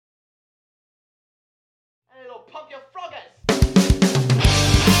pump your froggers!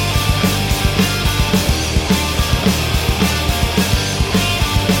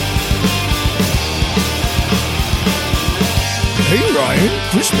 Hey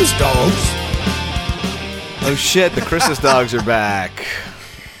Ryan, Christmas dogs. Oh shit, the Christmas dogs are back.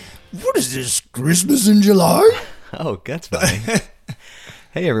 What is this, Christmas in July? Oh, that's funny.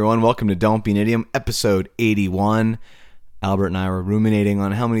 Hey everyone, welcome to Don't Be An Idiom, episode 81. Albert and I were ruminating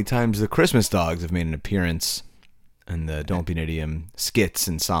on how many times the Christmas dogs have made an appearance in the Don't Be An Idiom skits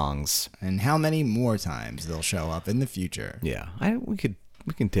and songs. And how many more times they'll show up in the future. Yeah, we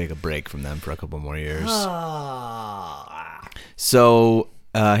can take a break from them for a couple more years. So,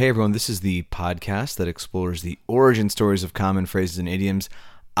 hey everyone, this is the podcast that explores the origin stories of common phrases and idioms.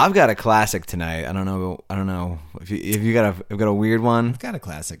 I've got a classic tonight. I don't know if you got a weird one. I've got a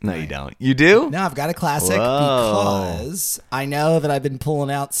classic. No, you don't. You do? No, I've got a classic. Whoa. Because I know that I've been pulling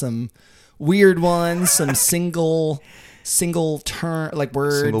out some weird ones, some single term, like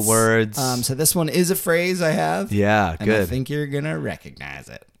words. Single words. So this one is a phrase I have. Yeah, and good. I think you're gonna recognize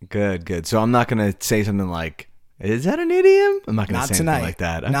it. Good. So I'm not gonna say something like, "Is that an idiom?" I'm not gonna say tonight. anything like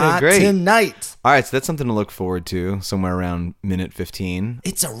that. Okay, Not great. tonight. All right, so that's something to look forward to somewhere around minute 15.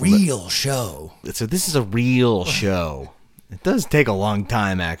 It's a real show. So this is a real show. It does take a long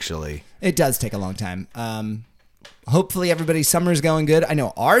time, actually. It does take a long time. Hopefully everybody's summer's going good. I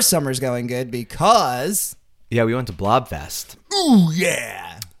know our summer's going good because... Yeah, we went to Blobfest. Ooh,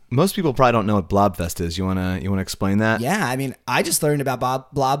 yeah. Most people probably don't know what Blobfest is. You wanna explain that? Yeah, I mean, I just learned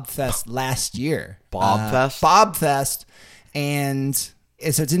about Blobfest last year. Blobfest? Blobfest. And so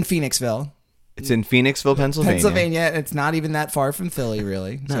it's in Phoenixville. It's in Phoenixville, Pennsylvania. It's not even that far from Philly,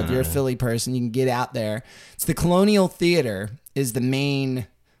 really. So if you're a Philly person, you can get out there. It's the Colonial Theater is the main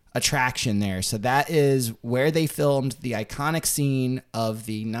attraction there. So that is where they filmed the iconic scene of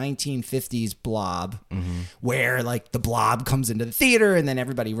the 1950s Blob, where like the Blob comes into the theater and then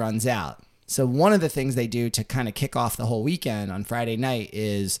everybody runs out. So one of the things they do to kind of kick off the whole weekend on Friday night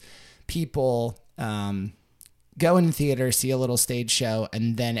is people go in the theater, see a little stage show,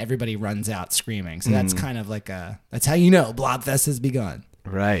 and then everybody runs out screaming. So that's kind of like that's how you know Blobfest has begun.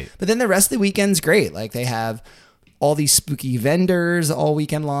 Right. But then the rest of the weekend's great. Like they have all these spooky vendors all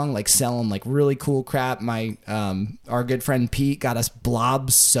weekend long, like selling like really cool crap. My our good friend Pete got us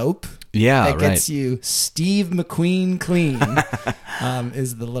Blob soap. Yeah, that gets you Steve McQueen clean.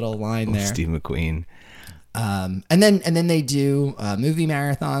 Is the little line there. Steve McQueen. And then they do movie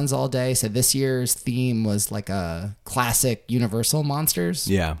marathons all day. So this year's theme was like a classic Universal monsters.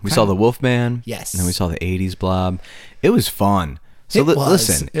 Yeah, we saw the Wolfman. Yes. And then we saw the 80s Blob. It was fun. So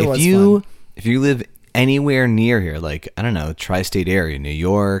listen, It was if you live anywhere near here, like, I don't know, tri-state area, New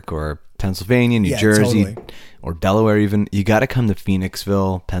York or Pennsylvania, New Jersey, totally. or Delaware even, you got to come to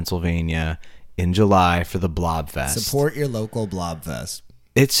Phoenixville, Pennsylvania in July for the Blobfest. Support your local Blobfest.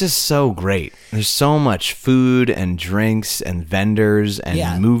 It's just so great. There's so much food and drinks and vendors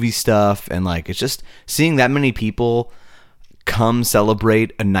and movie stuff. And like, it's just seeing that many people come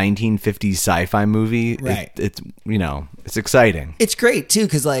celebrate a 1950s sci-fi movie. Right. It's exciting. It's great too.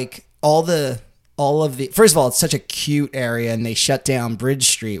 Cause like all of the, first of all, it's such a cute area and they shut down Bridge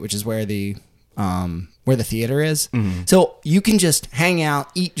Street, which is where the theater is. Mm-hmm. So you can just hang out,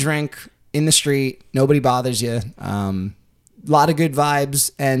 eat, drink in the street. Nobody bothers you. A lot of good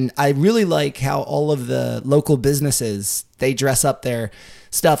vibes, and I really like how all of the local businesses, they dress up their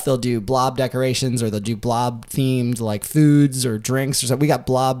stuff. They'll do Blob decorations, or they'll do Blob themed like foods or drinks or something. We got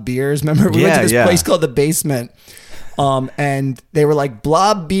Blob beers. Remember, we went to this place called The Basement, and they were like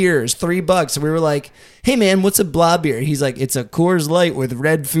Blob beers, $3. So we were like, "Hey man, what's a Blob beer?" He's like, "It's a Coors Light with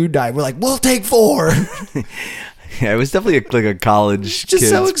red food dye." We're like, "We'll take 4." Yeah, it was definitely like a college just kids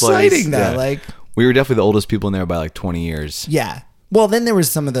so exciting place. though, Yeah. like. We were definitely the oldest people in there by like 20 years. Yeah. Well, then there was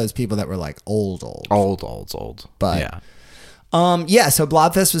some of those people that were like old. But yeah. So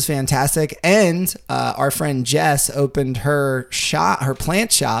Blobfest was fantastic. And our friend Jess opened her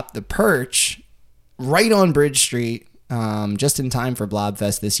plant shop, The Perch, right on Bridge Street, just in time for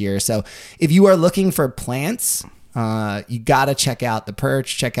Blobfest this year. So if you are looking for plants, you got to check out The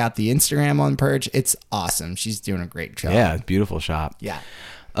Perch, check out the Instagram on Perch. It's awesome. She's doing a great job. Yeah, beautiful shop. Yeah.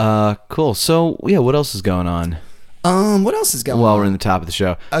 Cool. So, yeah, what else is going on? What else is going on? While we're in the top of the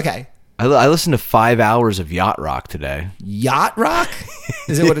show. Okay. I listened to 5 hours of yacht rock today. Yacht rock?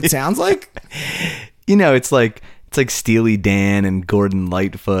 Is it what it sounds like? You know, it's like Steely Dan and Gordon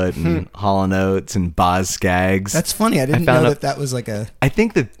Lightfoot and Hall & Oates and Boz Scaggs. That's funny. I didn't know that was like a... I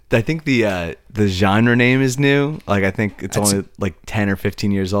think the genre name is new. Like, I think it's only like 10 or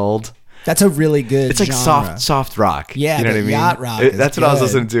 15 years old. That's a really good It's like genre. soft rock. Yeah, you know what I mean? yacht rock. That's what I was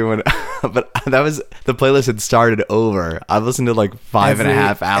listening to when but that was the playlist had started over. I've listened to like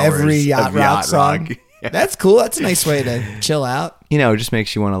 5.5 hours every yacht of rock yacht song. rock. Yeah. That's cool. That's a nice way to chill out. You know, it just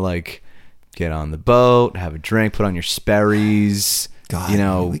makes you want to like get on the boat, have a drink, put on your Sperry's. God, you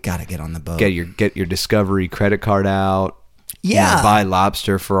know, we gotta get on the boat. Get your Discovery credit card out. Yeah. You know, buy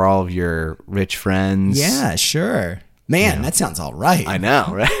lobster for all of your rich friends. Yeah, sure. Man, that sounds all right. I know,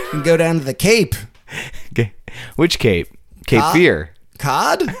 right? You can go down to the Cape. Which Cape? Cape Fear.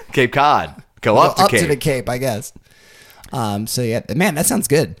 Cod? Cape Cod. Go Well, up to Cape. to the Cape, I guess. So yeah, man, that sounds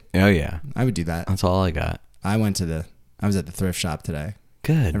good. Oh yeah. I would do that. That's all I got. I was at the thrift shop today.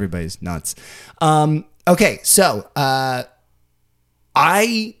 Good. Everybody's nuts. Okay, so I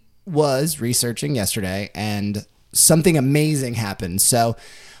was researching yesterday and something amazing happened. So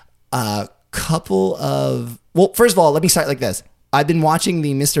first of all, let me start like this. I've been watching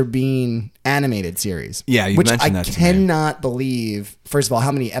the Mr. Bean animated series. Yeah, you mentioned that to me. Which I cannot believe, first of all,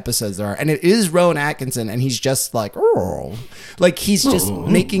 how many episodes there are. And it is Rowan Atkinson, and he's just like, oh. Like, he's just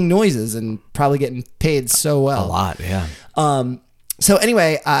making noises and probably getting paid so well. A lot, yeah. So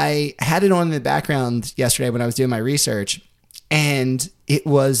anyway, I had it on in the background yesterday when I was doing my research, and it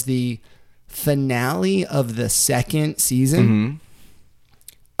was the finale of the second season. Mm-hmm.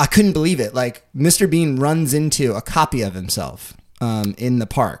 I couldn't believe it. Like, Mr. Bean runs into a copy of himself in the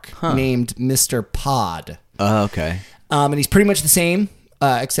park named Mr. Pod. Okay. And he's pretty much the same,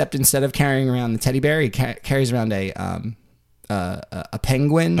 except instead of carrying around the teddy bear, he carries around a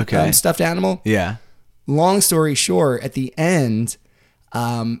penguin stuffed animal. Yeah. Long story short, at the end,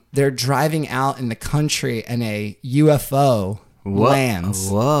 they're driving out in the country and a UFO lands.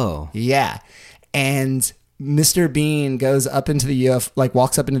 Whoa. Yeah. And Mr. Bean goes up into the UFO, like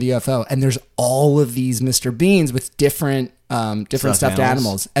walks up into the UFO, and there's all of these Mr. Beans with different stuffed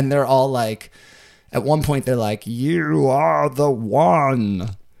animals. And they're all like, at one point they're like, "You are the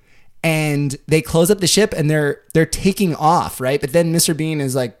one." And they close up the ship and they're taking off, right? But then Mr. Bean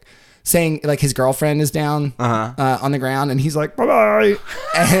is like saying, like, his girlfriend is down on the ground, and he's like, "Bye-bye."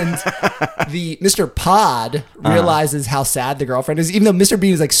 And the Mr. Pod realizes how sad the girlfriend is, even though Mr.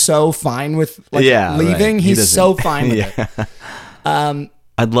 Bean is like so fine with leaving. Right. He's so fine with it.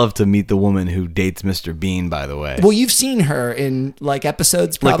 I'd love to meet the woman who dates Mr. Bean, by the way. Well, you've seen her in like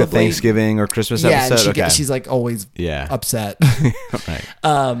episodes, probably. Like the Thanksgiving or Christmas episode? And she's like always upset.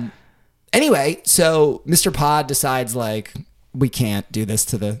 Right. Anyway, so Mr. Pod decides like, we can't do this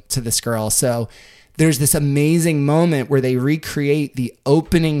to this girl. So there's this amazing moment where they recreate the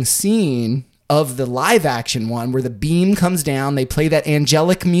opening scene of the live action one where the beam comes down. They play that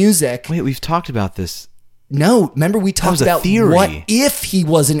angelic music. Wait, we've talked about this. No, remember we talked about theory. What if he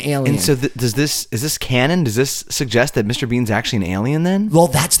was an alien? And so is this canon? Does this suggest that Mr. Bean's actually an alien then? Well,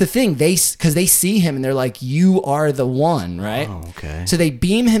 that's the thing. Because they see him and they're like, "You are the one," right? Oh, okay. So they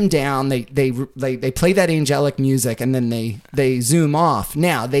beam him down. They play that angelic music and then they zoom off.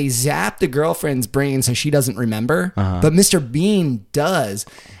 Now they zap the girlfriend's brain so she doesn't remember, but Mr. Bean does.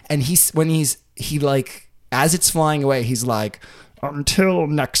 And he like, as it's flying away, he's like, "Until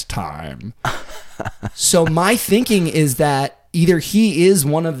next time." So my thinking is that either he is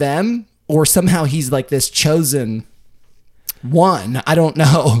one of them or somehow he's like this chosen one. I don't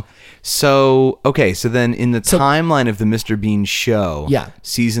know. So then in the timeline of the Mr. Bean show,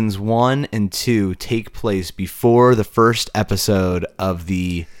 seasons 1 and 2 take place before the first episode of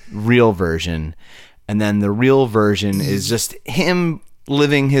the real version. And then the real version is just him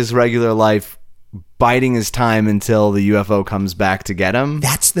living his regular life, biding his time until the UFO comes back to get him.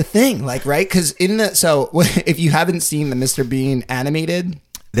 That's the thing, like, right? Because if you haven't seen the Mr. Bean animated,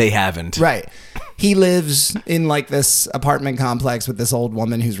 they haven't, right? He lives in like this apartment complex with this old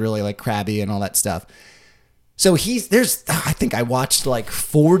woman who's really like crabby and all that stuff. So I think I watched like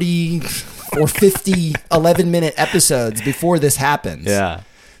 40 or 50 11-minute episodes before this happens. Yeah.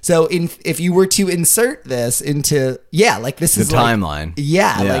 So if you were to insert this into, like this is the timeline.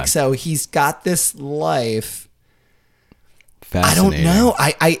 Like, so he's got this life. Fascinating. I don't know.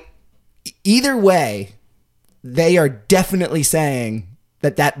 I either way, they are definitely saying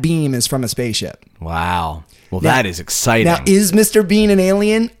that beam is from a spaceship. Wow. Well, that is exciting. Now, is Mr. Bean an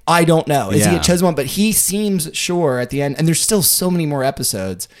alien? I don't know. Is he a chosen one? But he seems sure at the end, and there's still so many more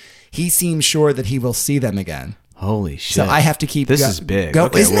episodes, he seems sure that he will see them again. Holy shit. So I have to keep This is big.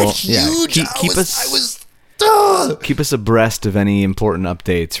 Okay, isn't it huge? Keep us abreast of any important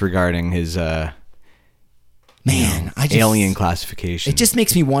updates regarding his alien classification. It just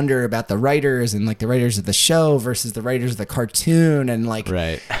makes me wonder about the writers and like the writers of the show versus the writers of the cartoon and like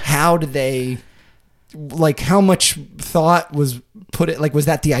how did they, like, how much thought was put it, like, was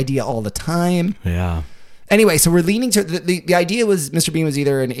that the idea all the time? Yeah. Anyway, so we're leaning to the idea was Mr. Bean was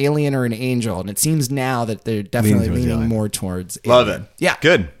either an alien or an angel, and it seems now that they're definitely leaning more towards alien. Love it. Yeah.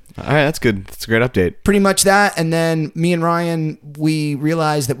 Good. All right, that's good. That's a great update. Pretty much that, and then me and Ryan, we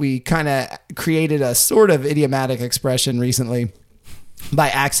realized that we kind of created a sort of idiomatic expression recently by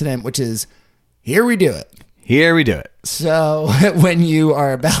accident, which is, here we do it. Here we do it. So when you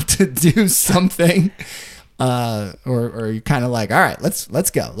are about to do something, or you're kind of like, all right, let's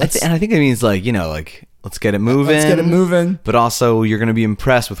go. And I think it means like, let's get it moving. Let's get it moving. But also you're going to be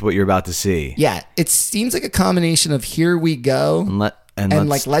impressed with what you're about to see. Yeah. It seems like a combination of here we go and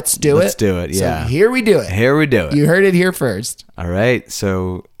let's do it. Let's do it. Yeah. So here we do it. Here we do it. You heard it here first. All right.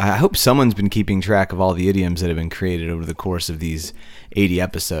 So I hope someone's been keeping track of all the idioms that have been created over the course of these 80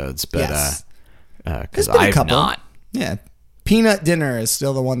 episodes. But, yes. Because I've not. Yeah. Peanut dinner is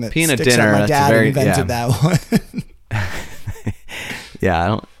still the one that Peanut sticks dinner, out. My that's dad invented that one.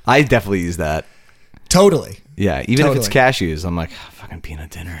 Yeah. I definitely use that. Totally. Yeah. Even if it's cashews, I'm like, fucking peanut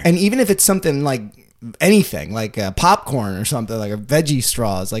dinner. And even if it's something like anything, like popcorn or something, like a veggie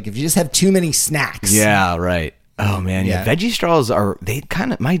straws, like if you just have too many snacks. Yeah, right. Oh man, yeah. Veggie straws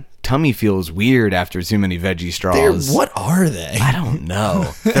my tummy feels weird after too many veggie straws. What are they? I don't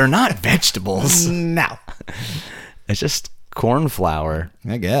know. They're not vegetables. No. It's just corn flour.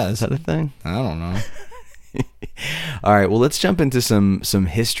 I guess. Is that a thing? I don't know. All right, well, let's jump into some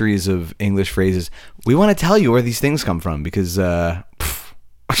histories of English phrases. We want to tell you where these things come from because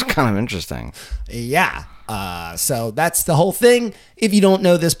it's kind of interesting. Yeah. So that's the whole thing. If you don't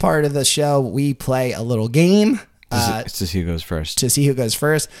know this part of the show, we play a little game. It's to see who goes first. To see who goes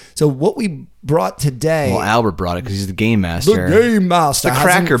first. So what we brought today... Well, Albert brought it because he's the game master. The game master. It's the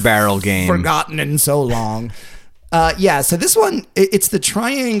Cracker Barrel game. Forgotten in so long. So this one, it's the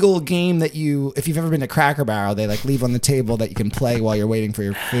triangle game that if you've ever been to Cracker Barrel, they like leave on the table that you can play while you're waiting for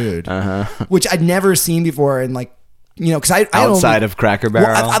your food, which I'd never seen before. And like, because outside of Cracker Barrel,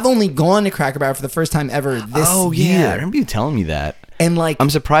 well, I've only gone to Cracker Barrel for the first time ever this year. I remember you telling me that. And like, I'm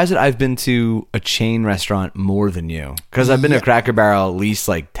surprised that I've been to a chain restaurant more than you because I've been to Cracker Barrel at least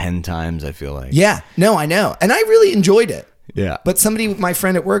like 10 times. I feel like. Yeah, no, I know, and I really enjoyed it. Yeah. But my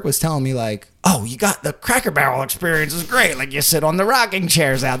friend at work was telling me like, oh, you got the Cracker Barrel experience is great. Like you sit on the rocking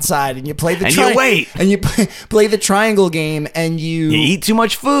chairs outside and you play the you wait. And you play the triangle game and you eat too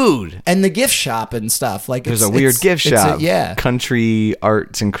much food. And the gift shop and stuff. Like there's a weird gift shop. Yeah. Country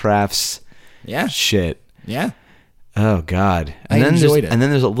arts and crafts. Yeah. Shit. Yeah. Oh God. And I enjoyed it. And then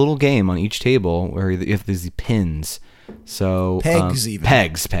there's a little game on each table where you have these pins. So pegs, even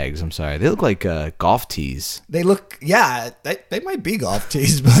pegs. I'm sorry. They look like golf tees. They look, they might be golf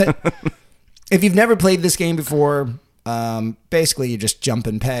tees, but if you've never played this game before, basically you're just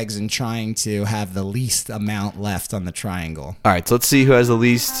jumping pegs and trying to have the least amount left on the triangle. All right, so let's see who has the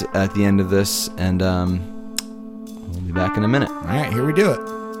least at the end of this, and we'll be back in a minute. All right, here we do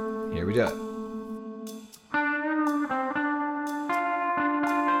it. Here we do it.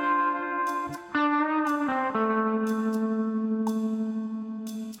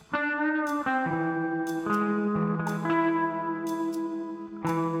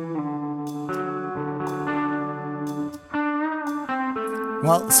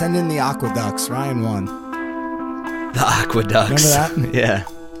 Well, send in the aqueducts. Ryan won. The aqueducts. Remember that? Yeah.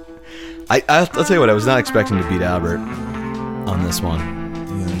 I'll tell you what, I was not expecting to beat Albert on this one.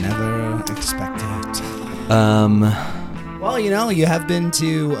 You'll never expect it. Well, you have been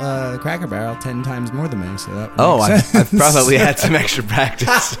to Cracker Barrel 10 times more than me, so that I've probably had some extra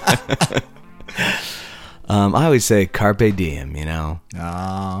practice. I always say carpe diem,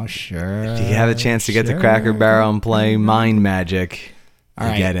 Oh, sure. If you have a chance to get to Cracker Barrel and play mind magic,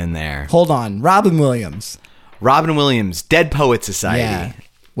 get in there. Hold on. Robin Williams, Dead Poet Society. Yeah.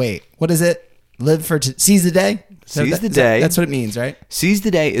 Wait, what is it? Live for seize the day? Seize the day. That's what it means, right? Seize the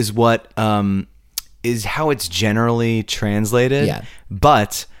day is what is how it's generally translated. Yeah.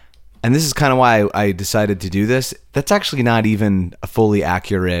 But, and this is kind of why I decided to do this, that's actually not even a fully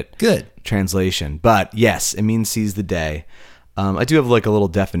accurate translation. But yes, it means seize the day. I do have like a little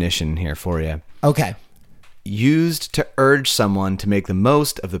definition here for you. Okay. Used to urge someone to make the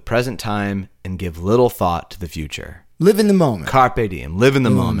most of the present time and give little thought to the future. Live in the moment. Carpe diem. Live in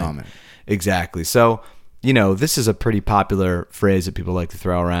the moment. Exactly. So, this is a pretty popular phrase that people like to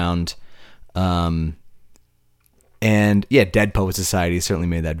throw around. And yeah, Dead Poet Society certainly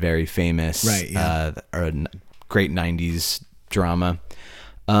made that very famous. Right. Yeah. Or a great 90s drama.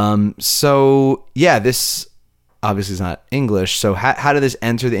 So yeah, this obviously is not English. So how did this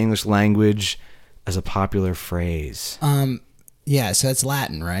enter the English language as a popular phrase? Yeah, so it's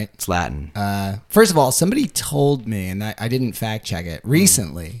Latin, right? It's Latin. First of all, somebody told me, and I didn't fact check it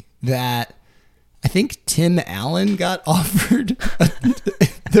recently, that I think Tim Allen got offered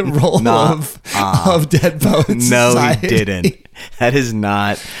the role of Dead Poets No, Society. he didn't. That is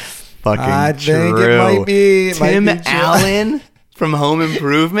not fucking I true. think it might be. Tim Allen from Home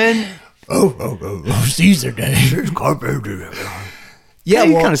Improvement? Oh, Caesar Day. Yeah,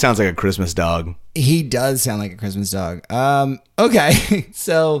 He kind of sounds like a Christmas dog. he does sound like a Christmas dog. Okay,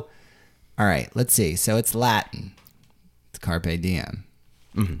 so, all right, let's see. So it's Latin. It's carpe diem.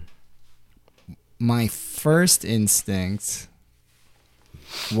 Mm-hmm. My first instinct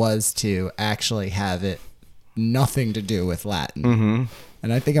was to actually have it nothing to do with Latin. Mm-hmm.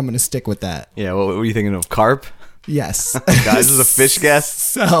 And I think I'm going to stick with that. Yeah, what were you thinking of? Carp? Yes. Guys, this is a fish guess.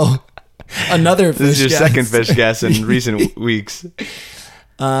 So, another fish This is your guess. second fish guess in recent weeks.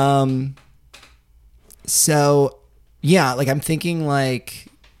 So, yeah, like I'm thinking like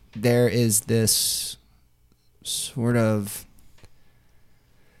there is this sort of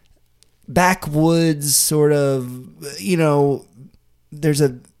backwoods sort of, there's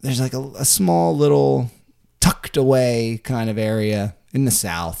like a small little tucked away kind of area in the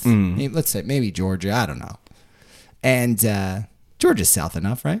South. Let's say maybe Georgia. I don't know. And Georgia's South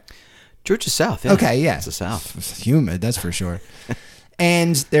enough, right? Georgia's South, yeah. Okay, yeah. It's the South. It's humid, that's for sure.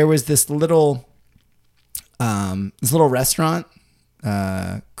 And there was this little restaurant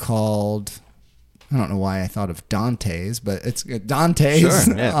called, I don't know why I thought of Dante's, but it's Dante's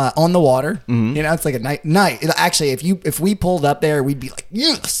Sure, yeah. on the water. Mm-hmm. It's like a night. Actually, if we pulled up there, we'd be like,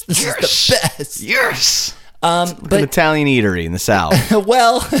 yes, this is the best. Yes. But An Italian eatery in the South.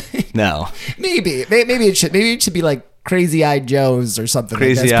 well, No. maybe it should be like Crazy Eyed Joe's or something.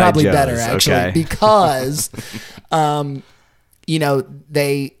 Crazy That's Eyed probably Joe's, better actually okay. because,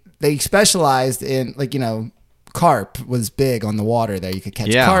 they specialized in carp was big on the water there. You could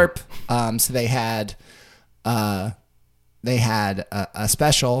catch carp. So they had a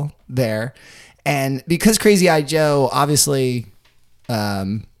special there, and because Crazy Eyed Joe obviously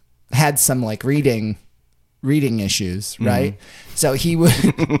had some like reading issues, right? So he would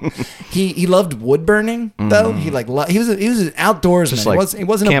he loved wood burning though. He he was an outdoorsman. Just like he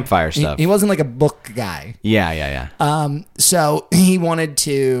wasn't campfire stuff. He wasn't like a book guy. Yeah. So he wanted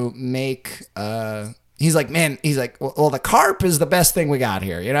to make he's like, well, the carp is the best thing we got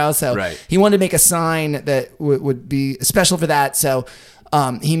here, so Right. he wanted to make a sign that would be special for that. So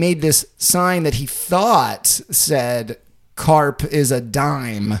he made this sign that he thought said carp is a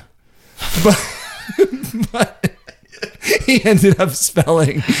dime, but he ended up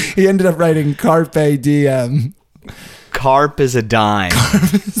writing carpe diem. Carp is a dime.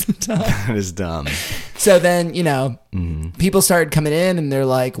 That is dumb. So then, people started coming in and they're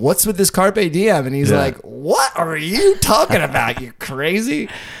like, what's with this carpe diem? And he's like, what are you talking about? You crazy?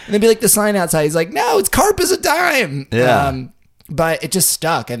 And they'd be like, the sign outside. He's like, no, it's carp is a dime. Yeah. But it just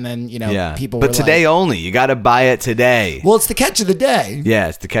stuck. And then, people were But today like, only. You got to buy it today. well, it's the catch of the day. Yeah,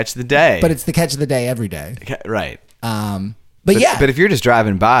 it's the catch of the day. But it's the catch of the day every day. Right. But yeah. But if you're just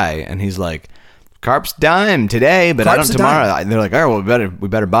driving by and he's like, carp's dime today, but Carp's I a don't tomorrow. dime. They're like, all right, well, we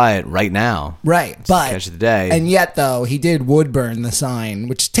better buy it right now. Right, It's the but catch of the day. And yet, though, he did wood burn the sign,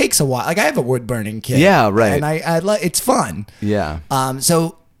 which takes a while. Like I have a wood burning kit. Yeah, right. And I like it's fun. Yeah.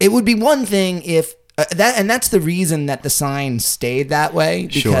 So it would be one thing if that's the reason that the sign stayed that way,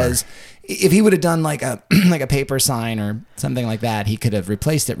 because if he would have done like a like a paper sign or something like that, he could have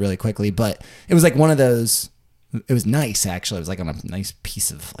replaced it really quickly. But it was like one of those. It was nice actually. It was like on a nice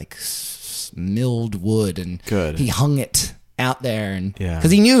piece of like milled wood, and Good. he hung it out there, and Yeah.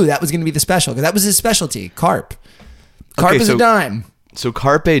 because he knew that was going to be the special, because that was his specialty, carp. Carp Okay, is so- a dime. So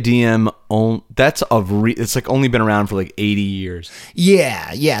carpe diem, it's like only been around for like 80 years.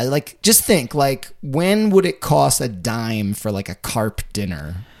 Yeah. Like just think, like when would it cost a dime for like a carp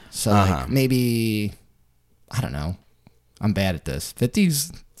dinner? So like maybe, I don't know. I'm bad at this.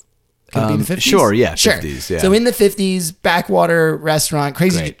 50s. Could it be the 50s? Sure, yeah, 50s, yeah. So in the 50s, backwater restaurant,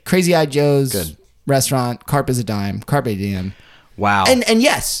 Great. Crazy Eyed Joe's Good. restaurant, carp is a dime, carpe diem. Wow. And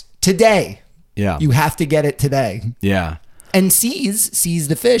yes, today. Yeah. You have to get it today. Yeah. And sees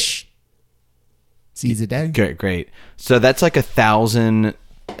the fish. Sees a day. Great. So that's like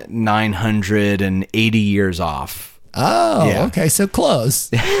 1,980 years off. Oh, Yeah. okay. So close.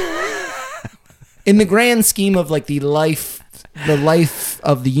 In the grand scheme of like the life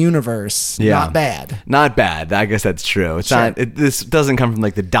of the universe, Yeah. not bad. Not bad. I guess that's true. It's Sure. not. This doesn't come from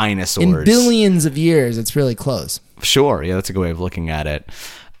like the dinosaurs. In billions of years, it's really close. Sure. Yeah, that's a good way of looking at it.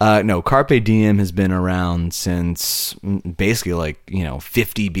 No, carpe diem has been around since basically like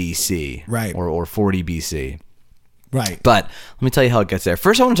 50 BC, Right. or 40 BC. Right. But let me tell you how it gets there.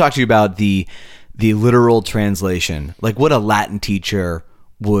 First, I want to talk to you about the literal translation, like what a Latin teacher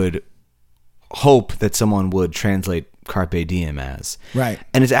would hope that someone would translate carpe diem as. Right.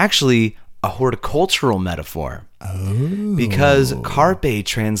 And it's actually a horticultural metaphor. Oh. Because carpe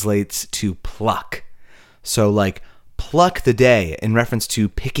translates to pluck. So like pluck the day in reference to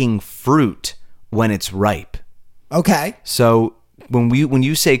picking fruit when it's ripe. Okay. So when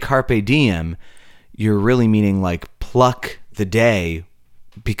you say carpe diem, you're really meaning like pluck the day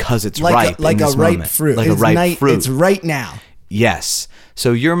because it's ripe. Like in a this ripe moment. fruit. Like a ripe fruit. It's right now. Yes.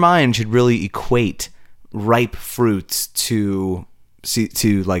 So your mind should really equate ripe fruits to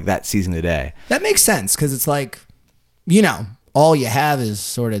like that season of the day. That makes sense because it's like, you know, all you have is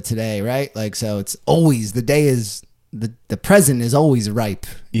sort of today, right? Like, so it's always, the day is, the present is always ripe.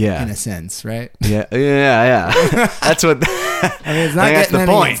 Yeah. In a sense, right? Yeah. That's what. I mean, it's not getting the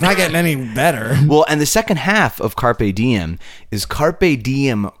point. It's not getting any better. Well, and the second half of carpe diem is carpe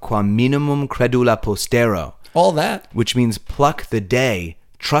diem quam minimum credula postero. All that. Which means pluck the day,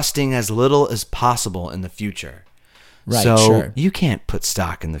 trusting as little as possible in the future. Right, so sure. you can't put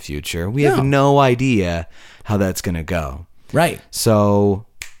stock in the future. We have no idea how that's going to go. Right. So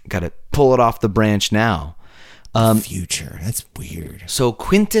got to pull it off the branch now. Future. That's weird. So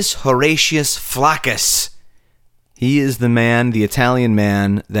Quintus Horatius Flaccus, he is the man, the Italian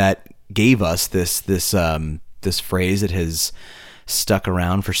man that gave us this phrase that has stuck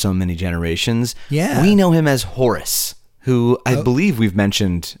around for so many generations. Yeah. We know him as Horace, who I believe we've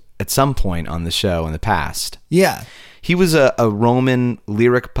mentioned at some point on the show in the past. Yeah. He was a Roman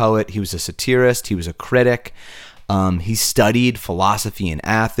lyric poet. He was a satirist. He was a critic. He studied philosophy in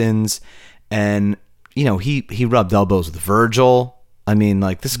Athens, and you know he rubbed elbows with Virgil. I mean,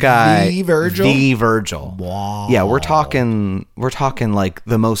 like this guy, The Virgil? The Virgil. Wow. Yeah, we're talking like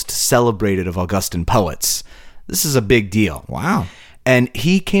the most celebrated of Augustan poets. This is a big deal. Wow. And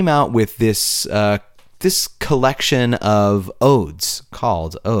he came out with this collection of odes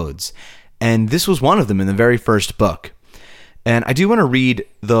called Odes, and this was one of them in the very first book. And I do want to read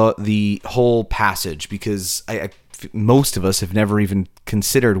the whole passage because most of us have never even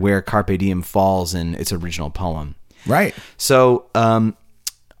considered where Carpe Diem falls in its original poem. Right. So a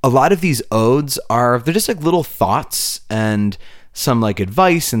lot of these odes they're just like little thoughts and some like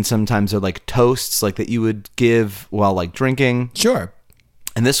advice, and sometimes they're like toasts like that you would give while like drinking. Sure.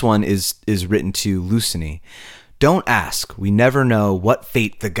 And this one is written to Lucini. Don't ask. We never know what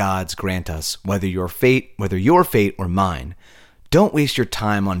fate the gods grant us, whether your fate or mine. Don't waste your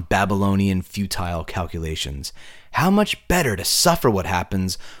time on Babylonian futile calculations. How much better to suffer what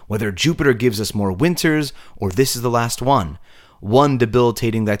happens, whether Jupiter gives us more winters or this is the last one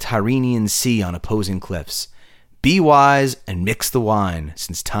debilitating the Tyrrhenian sea on opposing cliffs. Be wise and mix the wine,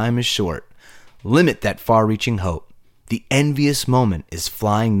 since time is short. Limit that far-reaching hope. The envious moment is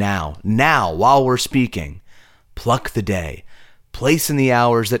flying now while we're speaking. Pluck the day. Place in the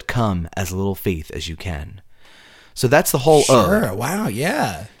hours that come as little faith as you can. So that's the whole ode. Sure. Wow.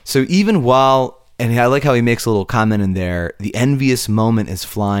 Yeah. So even while, and I like how he makes a little comment in there, the envious moment is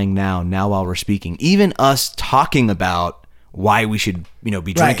flying now while we're speaking. Even us talking about why we should,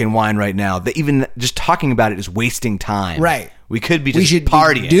 be drinking wine right now, that even just talking about it is wasting time. Right. We could be just be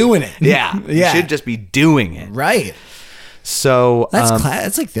partying. doing it. Yeah. Yeah. We should just be doing it. Right. So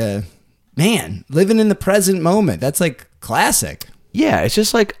That's like living in the present moment. That's like classic. yeah, it's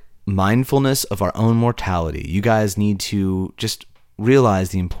just like mindfulness of our own mortality. You guys need to just realize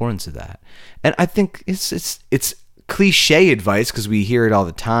the importance of that. And I think it's cliche advice because we hear it all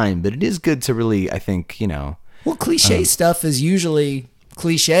the time, but it is good to really, I think, Well, cliche stuff is usually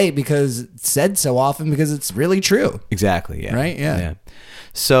cliche because it's said so often because it's really true. Exactly. Yeah. Right? Yeah.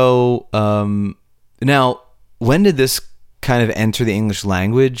 So now, when did this kind of enter the English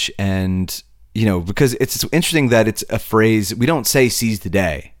language? And because it's interesting that it's a phrase we don't say "seize the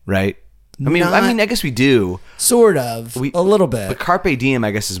day," right? I guess we do. Sort of. A little bit. But carpe diem,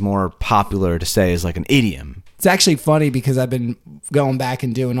 I guess, is more popular to say as like an idiom. It's actually funny because I've been going back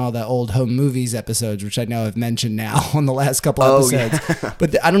and doing all the old home movies episodes, which I know I've mentioned now on the last couple episodes. Yeah.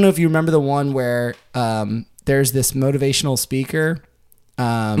 But I don't know if you remember the one where there's this motivational speaker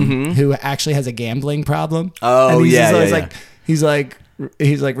who actually has a gambling problem. Oh, and he's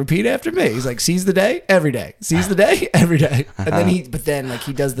like, repeat after me. He's like, seize the day every day. Seize the day every day. And then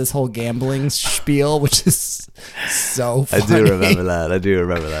he does this whole gambling spiel, which is so funny. I do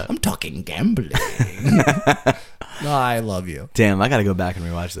remember that. I'm talking gambling. I love you. Damn, I got to go back and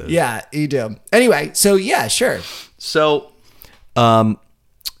rewatch this. Yeah, you do. Anyway, so yeah, sure. So,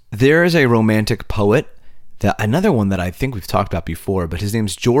 there is a romantic poet, another one that I think we've talked about before, but his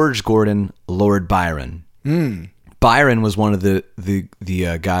name's George Gordon Lord Byron. Byron was one of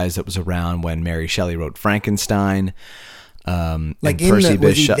the guys that was around when Mary Shelley wrote Frankenstein. Like and Percy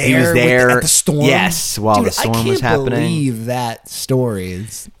was he Bysshe. there? He was there at the storm. Yes, while the storm was happening. I can't believe that story.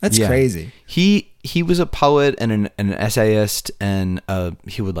 That's crazy. He was a poet and an essayist, and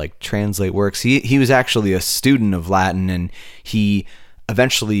he would like translate works. He was actually a student of Latin, and he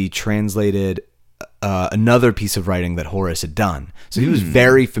eventually translated another piece of writing that Horace had done. So he was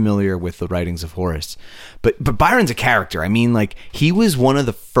very familiar with the writings of Horace. But Byron's a character. I mean, like, he was one of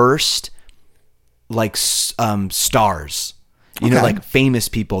the first like stars, you know, like famous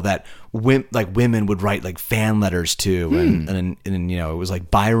people that women would write like fan letters to, and you know, it was like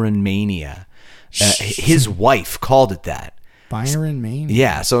Byron mania. His wife called it that. Byron mania.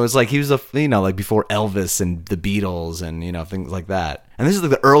 Yeah, so it's like he was like before Elvis and the Beatles and you know things like that. And this is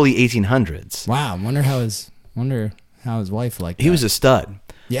like the early 1800s. Wow, wonder how his wife liked that. He was a stud.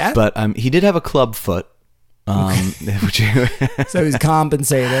 Yeah, but he did have a club foot. Which so he's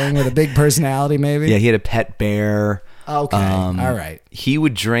compensating with a big personality, maybe. Yeah, he had a pet bear. Okay, all right. He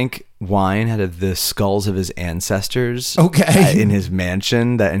would drink wine out of the skulls of his ancestors. Okay, in his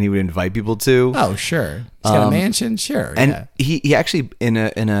mansion and he would invite people to. Oh, sure. He's got a mansion, sure. And he actually, in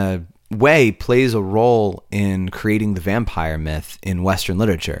a way, plays a role in creating the vampire myth in Western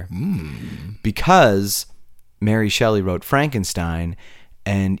literature, because Mary Shelley wrote Frankenstein,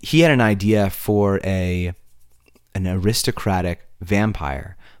 and he had an idea for an aristocratic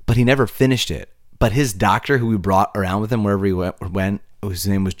vampire, but he never finished it. But his doctor, who he brought around with him wherever he went, whose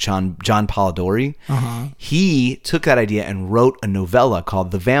name was John Polidori, he took that idea and wrote a novella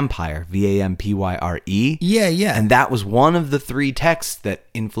called The Vampire, Vampyre. Yeah. And that was one of the 3 texts that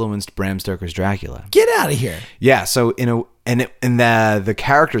influenced Bram Stoker's Dracula. Get out of here. Yeah, so the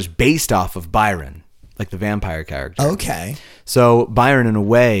character's based off of Byron, like the vampire character. Okay. So Byron, in a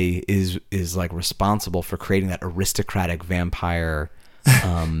way, is like responsible for creating that aristocratic vampire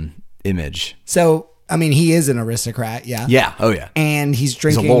image. So, I mean, he is an aristocrat, yeah. Yeah. Oh, yeah. And he's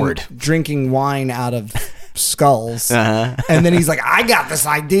a lord. drinking wine out of skulls. And then he's like, I got this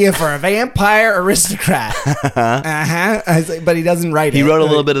idea for a vampire aristocrat. I was like, but he doesn't write it. He wrote a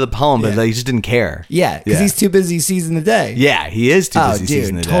little bit of the poem, but he just didn't care. Yeah, because he's too busy seizing the day. Yeah, he is too busy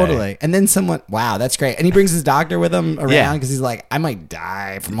seizing the day. Totally. And then wow, that's great. And he brings his doctor with him around because he's like, I might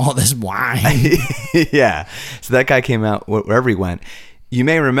die from all this wine. Yeah. So that guy came out wherever he went. You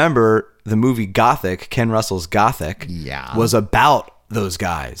may remember the movie Gothic, Ken Russell's Gothic, was about those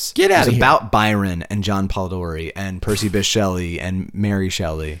guys. Get out of here. It was about Byron and John Polidori and Percy Bysshe Shelley and Mary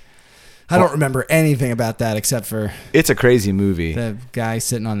Shelley. I don't remember anything about that except for it's a crazy movie. The guy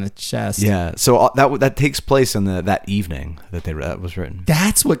sitting on the chest. Yeah, so that takes place on that evening that was written.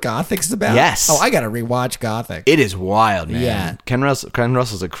 That's what Gothic's about? Yes. Oh, I got to rewatch Gothic. It is wild, man. Yeah. Ken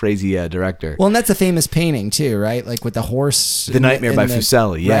Russell's a crazy director. Well, and that's a famous painting too, right? Like with the horse. The Nightmare by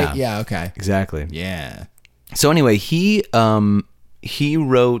Fuseli, yeah. Right? Yeah, okay. Exactly. Yeah. So anyway, he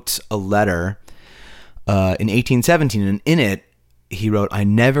wrote a letter in 1817, and in it, he wrote, I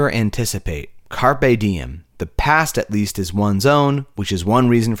never anticipate. Carpe diem. The past, at least, is one's own, which is one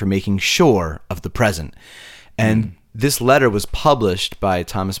reason for making sure of the present. And this letter was published by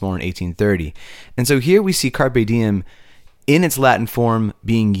Thomas More in 1830. And so here we see carpe diem in its Latin form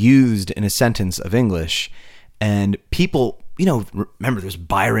being used in a sentence of English. And people, remember, there's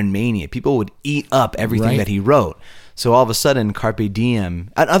Byron mania. People would eat up everything that he wrote. So all of a sudden, carpe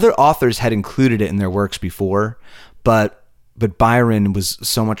diem, and other authors had included it in their works before, but Byron was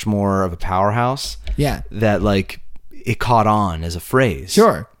so much more of a powerhouse that like it caught on as a phrase.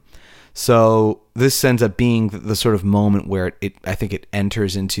 Sure. So this ends up being the sort of moment where I think it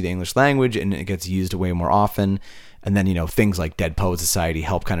enters into the English language and it gets used way more often. And then, things like Dead Poet Society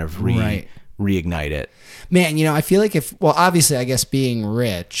help kind of reignite it. Man, I feel like obviously I guess being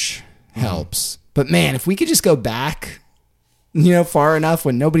rich helps. But man, if we could just go back far enough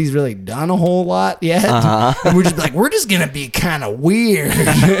when nobody's really done a whole lot yet. And we're just like, we're just going to be kind of weird.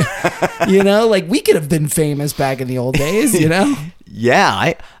 Like we could have been famous back in the old days,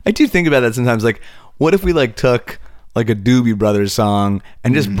 Yeah, I do think about that sometimes. Like, what if we like took like a Doobie Brothers song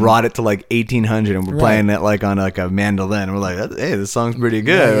and just brought it to like 1800 and we're playing it like on like a mandolin. And we're like, hey, this song's pretty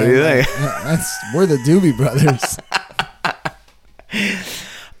good. What do you think? We're the Doobie Brothers.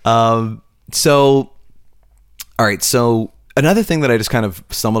 All right, so another thing that I just kind of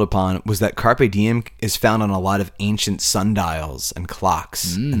stumbled upon was that carpe diem is found on a lot of ancient sundials and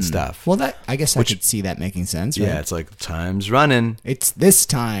clocks and stuff. Well, I guess I could see that making sense. Right? Yeah, it's like time's running. It's this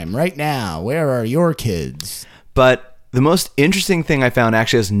time right now. Where are your kids? But the most interesting thing I found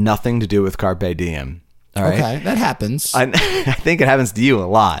actually has nothing to do with carpe diem. All right? Okay, that happens. I think it happens to you a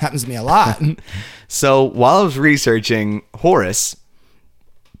lot. Happens to me a lot. So while I was researching Horace,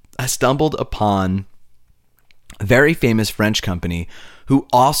 I stumbled upon very famous French company who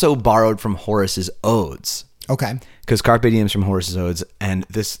also borrowed from Horace's odes. Okay. Because carpe diem's from Horace's odes, and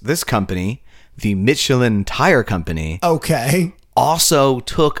this company, the Michelin Tire Company, Okay. also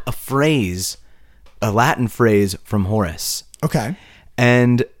took a Latin phrase from Horace. Okay.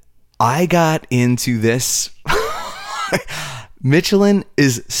 And I got into this. Michelin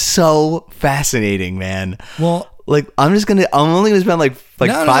is so fascinating, man. Well, like I'm only gonna spend like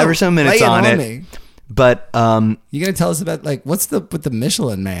no, 5 or so minutes on it. Me. But you gonna tell us about like what's with the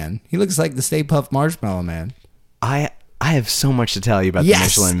Michelin Man? He looks like the Stay Puft Marshmallow Man. I have so much to tell you about the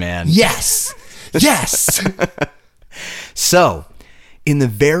Michelin Man. Yes. Yes. So, in the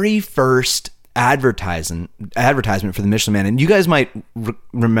very first advertisement for the Michelin Man, and you guys might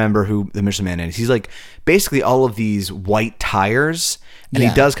remember who the Michelin Man is. He's like basically all of these white tires, and he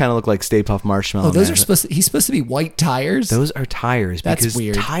does kind of look like Stay Puft Marshmallow. Oh, those are he's supposed to be white tires? Those are tires. That's because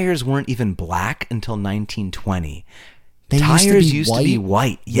weird. Tires weren't even black until 1920. Tires used to be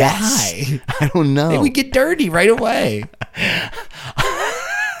white. Yes. Why? I don't know. They would get dirty right away.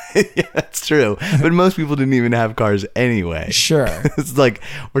 Yeah, that's true. But most people didn't even have cars anyway. Sure. It's like,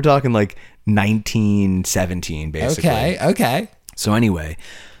 we're talking like 1917, basically. Okay. So anyway,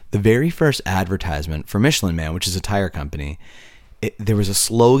 the very first advertisement for Michelin Man, which is a tire company, there was a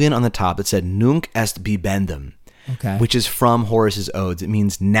slogan on the top that said, Nunc est bibendum, which is from Horace's Odes. It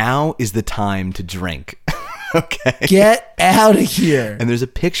means now is the time to drink. Okay. Get out of here. And there's a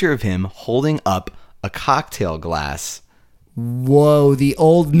picture of him holding up a cocktail glass. Whoa, the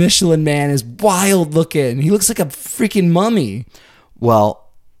old Michelin Man is wild looking. He looks like a freaking mummy. Well,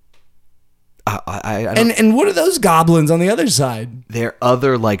 I don't, and what are those goblins on the other side? they're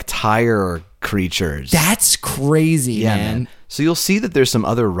other like tire creatures. That's crazy, man. So you'll see that there's some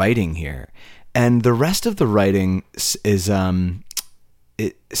other writing here. And the rest of the writing is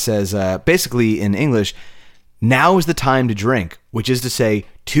it says basically in English, now is the time to drink, which is to say,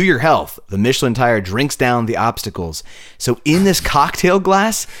 to your health, the Michelin tire drinks down the obstacles. So in this cocktail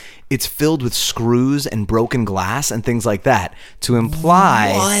glass, it's filled with screws and broken glass and things like that to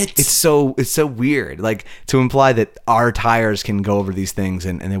imply it's so weird, like to imply that our tires can go over these things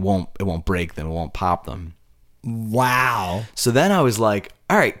and it won't break them, it won't pop them. Wow. So then I was like,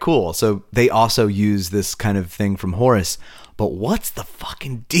 all right, cool. So they also use this kind of thing from Horace. But what's the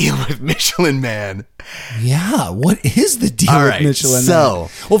fucking deal with Michelin Man? Yeah, what is the deal with Michelin Man?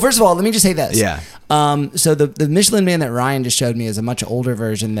 Well, first of all, let me just say this. Yeah. So the Michelin Man that Ryan just showed me is a much older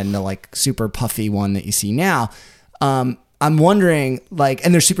version than the like super puffy one that you see now. I'm wondering, like,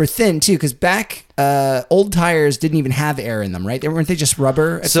 and they're super thin too, because back old tires didn't even have air in them, right? Weren't they just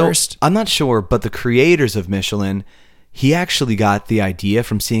rubber at first? I'm not sure, but the creators of Michelin, he actually got the idea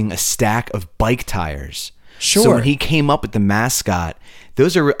from seeing a stack of bike tires. Sure. So when he came up with the mascot,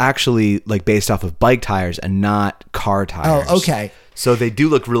 those are actually like based off of bike tires and not car tires. Oh, okay. So they do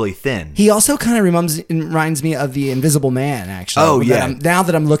look really thin. He also kind of reminds me of the Invisible Man, actually. Oh, yeah. Now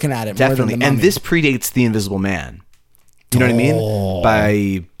that I'm looking at it, definitely. More than the And Mummy. this predates the Invisible Man. You know what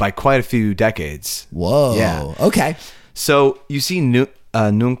I mean? By quite a few decades. Whoa. Yeah. Okay. So you see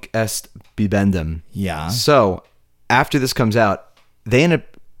Nunc est bibendum. Yeah. So after this comes out, they end up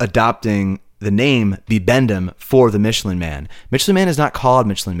adopting the name Bibendum for the Michelin Man. Michelin Man is not called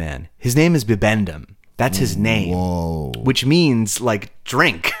Michelin Man. His name is Bibendum. That's his name. Whoa. Which means like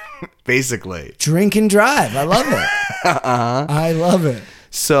drink, basically. Drink and drive. I love it. I love it.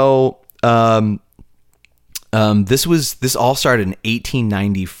 So this all started in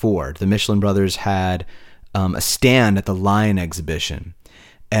 1894. The Michelin brothers had a stand at the Lion exhibition.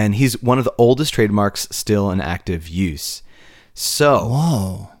 And he's one of the oldest trademarks still in active use.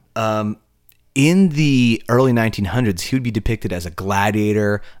 So, in the early 1900s, he would be depicted as a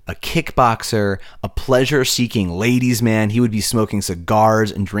gladiator, a kickboxer, a pleasure-seeking ladies' man. He would be smoking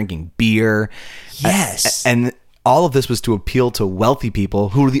cigars and drinking beer. Yes. And all of this was to appeal to wealthy people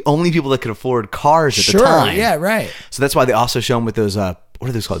who were the only people that could afford cars at the time. Yeah, right. So that's why they also show him with those, what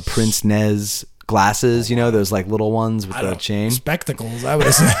are those called? Pince Nez glasses, you know, those like little ones with the chain. Spectacles, I would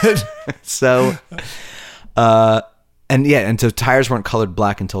have said. So, and so tires weren't colored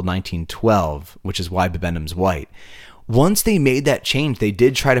black until 1912, which is why Bibendum's white. Once they made that change, they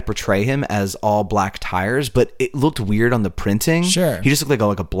did try to portray him as all black tires, but it looked weird on the printing. Sure. He just looked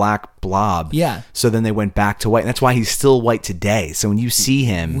like a black blob. Yeah. So then they went back to white, and that's why he's still white today. So when you see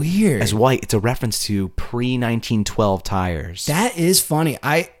him Weird. as white, it's a reference to pre-1912 tires. That is funny.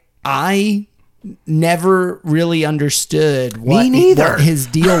 I never really understood what his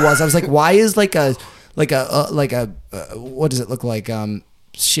deal was. I was like, why is like a what does it look like?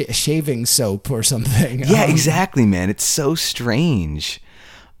 Shaving soap or something. Yeah, exactly, man. It's so strange.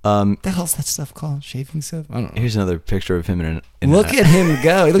 What the hell's that stuff called? Shaving soap? I don't know. Here's another picture of him Look at him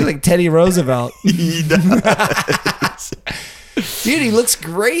go. He looks like Teddy Roosevelt. He does. Dude, he looks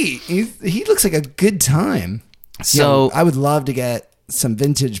great. He looks like a good time. So I would love to get some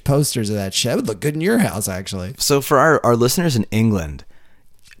vintage posters of that shit. That would look good in your house, actually. So for our listeners in England,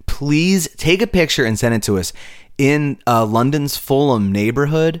 please take a picture and send it to us. In London's Fulham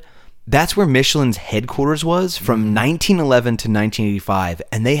neighborhood, that's where Michelin's headquarters was from 1911 to 1985,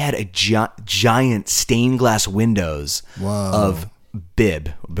 and they had a giant stained glass windows of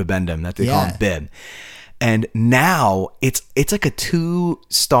bibendum, that they call it bib. And now it's like a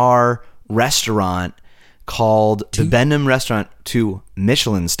 2-star restaurant called the Bibendum Restaurant, 2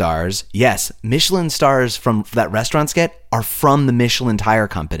 Michelin stars. Yes, Michelin stars from that restaurants get are from the Michelin Tire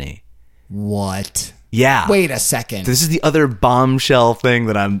Company. What? Yeah. Wait a second. This is the other bombshell thing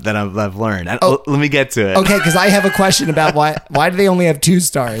that I've learned. Let me get to it. Okay, because I have a question about why do they only have 2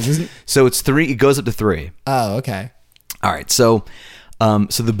 stars? So it's 3. It goes up to 3. Oh, okay. All right. So the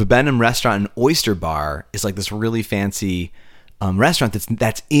Bibendum Restaurant and Oyster Bar is like this really fancy restaurant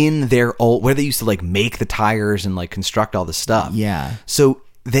that's in their old, where they used to like make the tires and like construct all this stuff. Yeah. So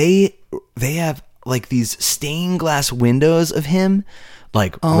they have like these stained glass windows of him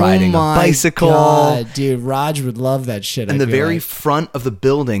like riding a bicycle. God, dude, Raj would love that shit. In the very front of the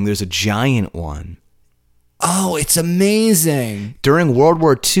building, there's a giant one. Oh, it's amazing. During World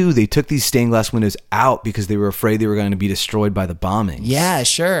War II, they took these stained glass windows out because they were afraid they were going to be destroyed by the bombings. Yeah,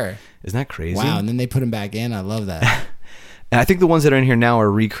 sure. Isn't that crazy? Wow, and then they put them back in. I love that. And I think the ones that are in here now are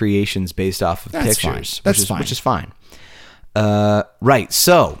recreations based off of pictures. That's fine. Which is fine. Right.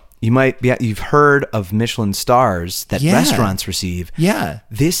 So you've heard of Michelin stars that restaurants receive. Yeah.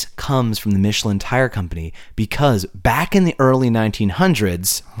 This comes from the Michelin Tire Company because back in the early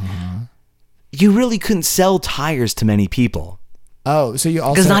 1900s, you really couldn't sell tires to many people. Oh, so you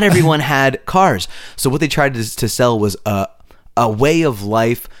also... Because not everyone had cars. So what they tried to sell was a way of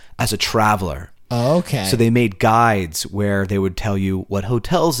life as a traveler. Oh, okay. So they made guides where they would tell you what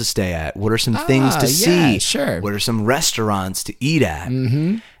hotels to stay at, what are some things to see, sure. what are some restaurants to eat at.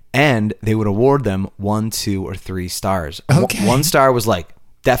 Mm-hmm. And they would award them 1, 2, or 3 stars. Okay. 1 star was like,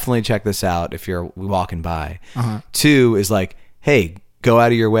 definitely check this out if you're walking by. 2 is like, hey, go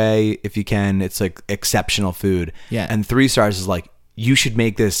out of your way if you can. It's like exceptional food. Yeah. And 3 stars is like, you should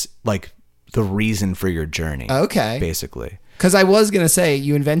make this like the reason for your journey. Okay. Basically. Because I was going to say,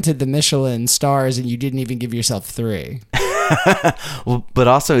 you invented the Michelin stars and you didn't even give yourself 3. Well, but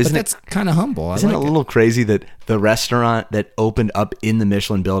also, that's kind of humble. Isn't it a little crazy that the restaurant that opened up in the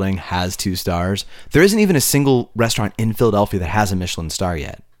Michelin building has 2 stars? There isn't even a single restaurant in Philadelphia that has a Michelin star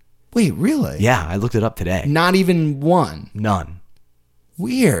yet. Wait, really? Yeah, I looked it up today. Not even one? None.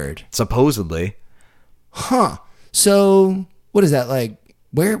 Weird. Supposedly. Huh. So, what is that like?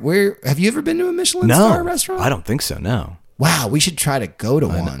 Where have you ever been to a Michelin star restaurant? I don't think so, no. Wow, we should try to go to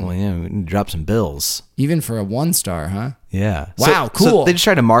one. Well, yeah, we need to drop some bills. Even for a 1 star, huh? Yeah. Wow, cool. So they just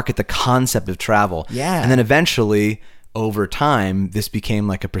tried to market the concept of travel. Yeah. And then eventually, over time, this became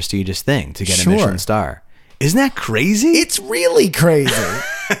like a prestigious thing to get a Michelin star. Isn't that crazy? It's really crazy.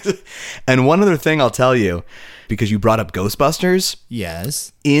 And one other thing I'll tell you, because you brought up Ghostbusters.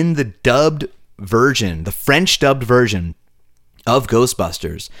 Yes. In the dubbed version, the French dubbed version of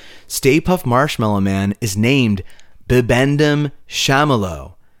Ghostbusters, Stay Puft Marshmallow Man is named Bibendum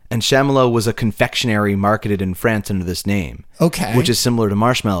Chamallow. And Chamallow was a confectionery marketed in France under this name. Okay. Which is similar to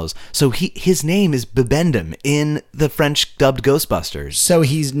marshmallows. So his name is Bibendum in the French dubbed Ghostbusters. So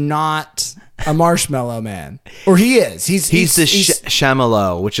he's not a marshmallow man. Or he is. He's the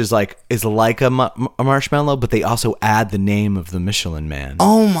Chamallow, which is like a marshmallow, but they also add the name of the Michelin Man.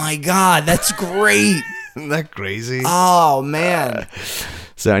 Oh my God, that's great. Isn't that crazy? Oh man.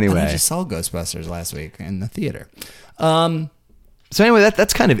 So anyway, I just saw Ghostbusters last week in the theater. So anyway,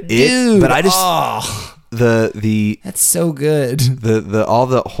 that's kind of it. Dude, but I just the that's so good. The all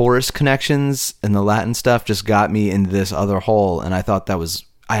the Horus connections and the Latin stuff just got me into this other hole, and I thought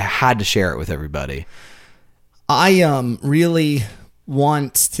I had to share it with everybody. I really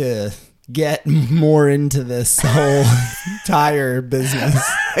want to get more into this whole tire business.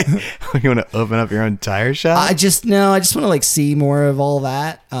 You want to open up your own tire shop? I just want to like see more of all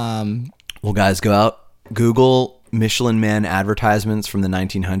that. Well, guys, go out, Google Michelin Man advertisements from the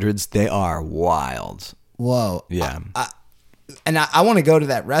 1900s. They are wild. Whoa. Yeah. I want to go to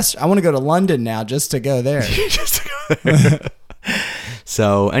that I want to go to London now just to go there. Just to go there.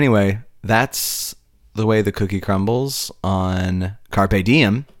 So anyway, that's the way the cookie crumbles on Carpe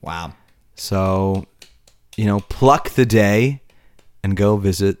Diem. Wow. So, pluck the day and go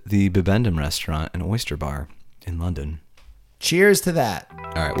visit the Bibendum restaurant and oyster bar in London. Cheers to that.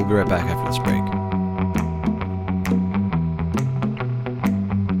 All right, we'll be right back after this break.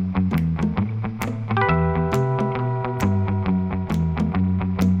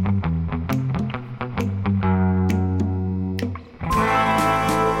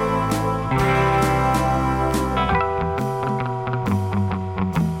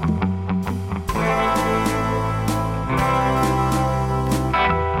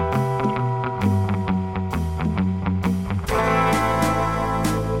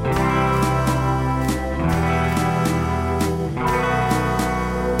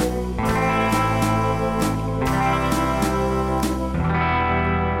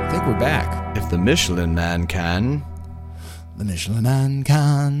 We're back. If the Michelin Man can, The Michelin Man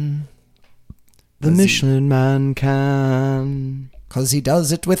can. the Michelin Man can. Because he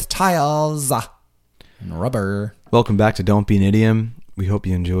does it with tiles and rubber. Welcome back to Don't Be an Idiom. We hope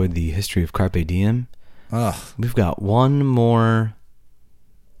you enjoyed the history of carpe diem. Ugh. We've got one more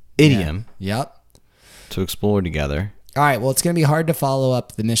idiom Yep. to explore together. All right. Well, it's going to be hard to follow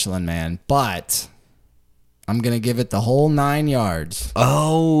up the Michelin Man, but I'm going to give it the whole 9 yards.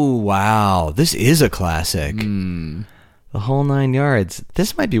 Oh, wow. This is a classic. The whole 9 yards.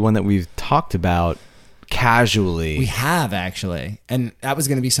 This might be one that we've talked about casually. We have, actually. And that was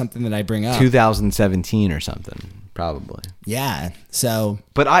going to be something that I bring up. 2017 or something, probably. Yeah. So.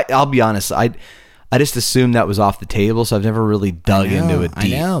 But I'll be honest. I just assumed that was off the table, so I've never really dug into it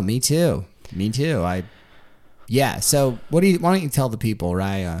deep. I know. Me too. Yeah. So why don't you tell the people,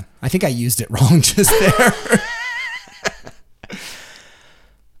 right? I think I used it wrong just there.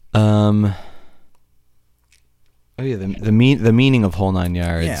 Oh yeah, the meaning of whole 9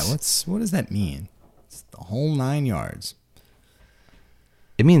 yards. Yeah. What does that mean? It's the whole 9 yards.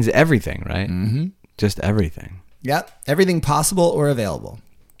 It means everything, right? Mm-hmm. Just everything. Yep. Everything possible or available.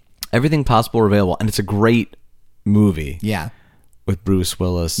 Everything possible or available, and it's a great movie. Yeah. With Bruce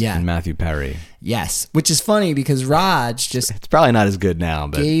Willis and Matthew Perry. Yes, which is funny because Raj just it's probably not as good now,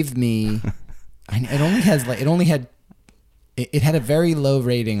 but gave me. It had a very low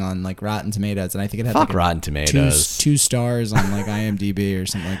rating on like Rotten Tomatoes, and I think it had like Rotten Tomatoes. two stars on like IMDb or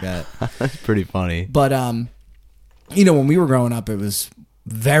something like that. That's pretty funny. But when we were growing up, it was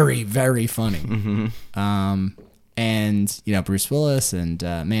very, very funny. Mm-hmm. And Bruce Willis and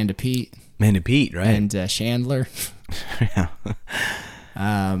Amanda Peet, right? And Chandler. Yeah.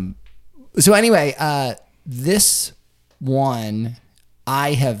 So anyway, this one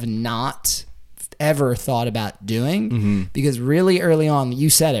I have not ever thought about doing because really early on, you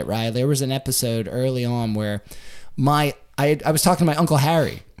said it, right? There was an episode early on where I was talking to my Uncle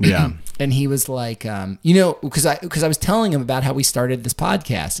Harry. Yeah. And he was like, because I was telling him about how we started this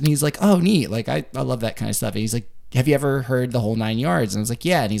podcast, and he's like, oh, neat. Like, I love that kind of stuff. And he's like, have you ever heard the whole 9 yards? And I was like,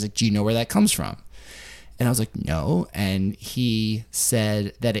 yeah. And he's like, do you know where that comes from? And I was like, no. And he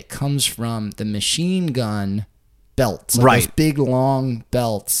said that it comes from the machine gun belts. Like right. Those big, long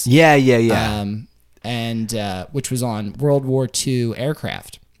belts. Yeah. And which was on World War II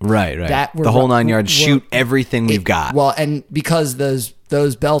aircraft. Right. The whole 9 yards, shoot everything we've got. Well, and because those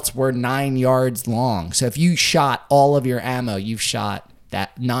belts were 9 yards long. So if you shot all of your ammo, you've shot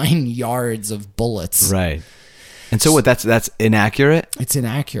that 9 yards of bullets. Right. And so what? That's inaccurate? It's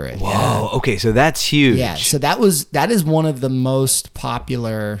inaccurate. Whoa. Yeah. Okay, so that's huge. Yeah. So that is one of the most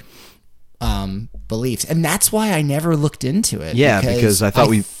popular beliefs, and that's why I never looked into it. Yeah, because I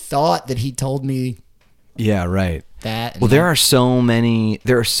thought that he told me. Yeah. Right. That. Well, there are so many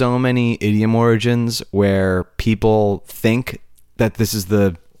idiom origins where people think that this is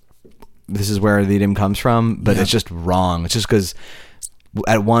where the idiom comes from, but it's just wrong. It's just because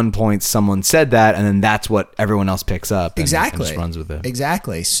at one point someone said that, and then that's what everyone else picks up. And just runs with it.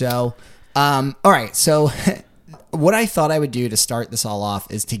 Exactly. So, all right. So, what I thought I would do to start this all off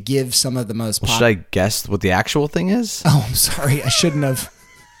is to give some of the most. Should I guess what the actual thing is? Oh, I'm sorry. I shouldn't have.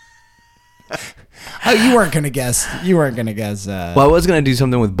 Oh, you weren't gonna guess. Well, I was gonna do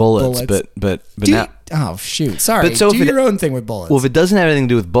something with bullets. but now. Oh shoot! Sorry. But so do your own thing with bullets. Well, if it doesn't have anything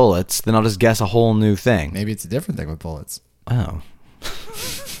to do with bullets, then I'll just guess a whole new thing. Maybe it's a different thing with bullets. Oh.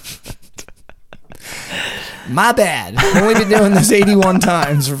 My bad. I've only been doing this 81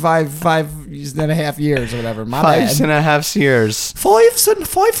 times for five and a half years or whatever. My bad. 5.5 years.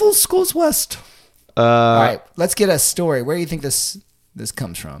 Five full schools west. All right, let's get a story. Where do you think this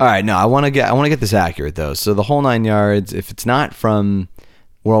comes from? All right, no, I want to get this accurate though. So the whole 9 yards, if it's not from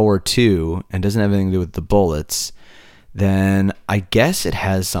World War II and doesn't have anything to do with the bullets, then I guess it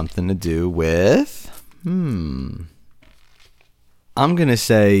has something to do with I'm gonna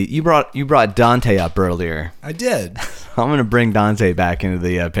say you brought Dante up earlier. I did. I'm gonna bring Dante back into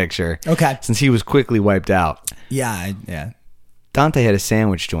the picture. Okay. Since he was quickly wiped out. Yeah. Dante had a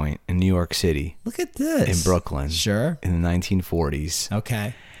sandwich joint in New York City. Look at this. In Brooklyn. Sure. In the 1940s.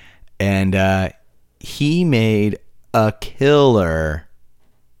 Okay. And he made a killer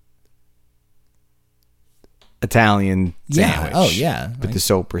Italian sandwich. Oh, yeah. With the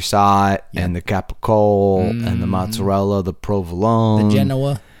sopressata and the capicola and the mozzarella, the provolone.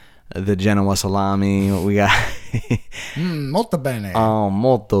 The Genoa salami. What we got? Molto bene. Oh,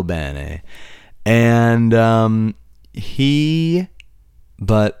 molto bene. And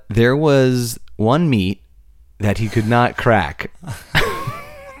but there was one meat that he could not crack.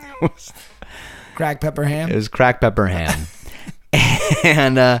 Cracked pepper ham? It was cracked pepper ham.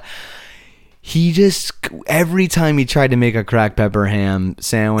 And he just, every time he tried to make a cracked pepper ham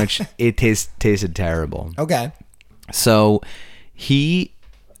sandwich, it tasted terrible. Okay. So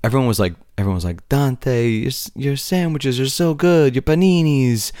everyone was like, Dante, your sandwiches are so good. Your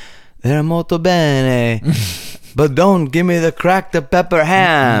paninis, they're molto bene. But don't give me the cracked pepper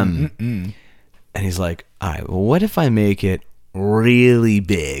ham. And he's like, all right, well, what if I make it really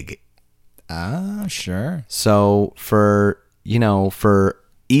big? Sure. So for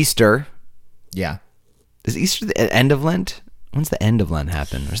Easter. Yeah. Is Easter the end of Lent? When's the end of Lent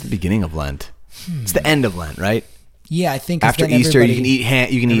happen? Or is it the beginning of Lent? It's the end of Lent, right? Yeah, I think after Easter you can eat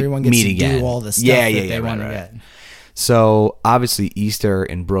meat again. Do all the stuff right. So obviously Easter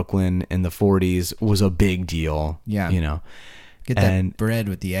in Brooklyn in the 40s was a big deal. Yeah. Get that bread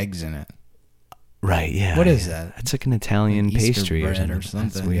with the eggs in it. Right, yeah. What is that? It's like an Italian pastry bread or something.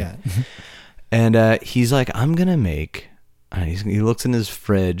 That's weird. Yeah. And he's like, I'm going to make... he looks in his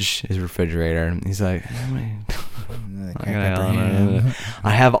refrigerator, and he's like,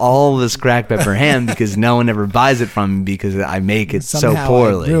 I have all this cracked pepper ham because no one ever buys it from me because I make it somehow so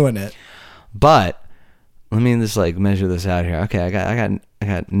poorly. I ruin it. But let me just measure this out here. Okay, I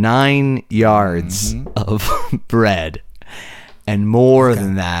got 9 yards of bread and more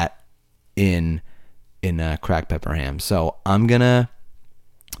than that in cracked pepper ham. So I'm gonna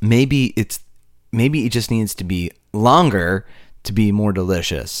maybe it just needs to be longer to be more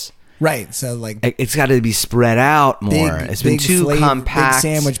delicious. Right. So it's got to be spread out more. It's been too compact.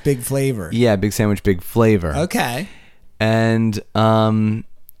 Big sandwich, big flavor. Yeah, big sandwich, big flavor. Okay. And the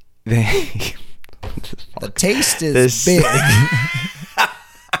taste is big.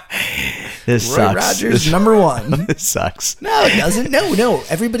 This Roy sucks. Rogers, number one. This sucks. No, it doesn't. No.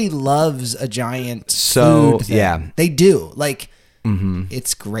 Everybody loves a giant food thing. Yeah. They do.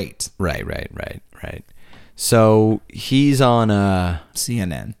 It's great. Right. So he's on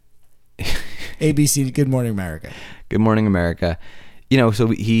CNN. ABC, Good Morning America. Good Morning America. So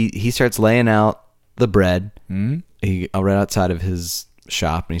he starts laying out the bread. He right outside of his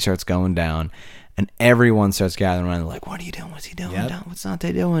shop, and he starts going down, and everyone starts gathering around. They're like, "What are you doing? What's he doing? Yep. What's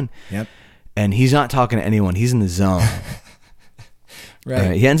Dante doing?" Yep. And he's not talking to anyone. He's in the zone.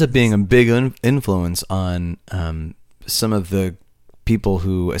 Right. He ends up being a big influence on some of the people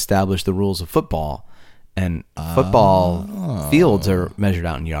who established the rules of football. And football fields are measured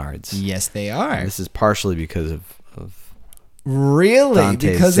out in yards. Yes, they are. And this is partially because of really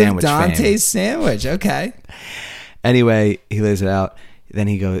Dante's because of Dante's fame. sandwich. Okay. Anyway, he lays it out. Then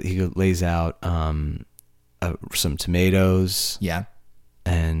he lays out some tomatoes. Yeah.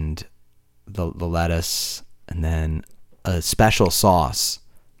 And the lettuce, and then a special sauce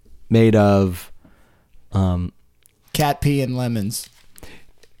made of cat pee and lemons.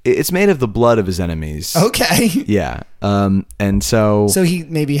 It's made of the blood of his enemies. Okay. Yeah. And so he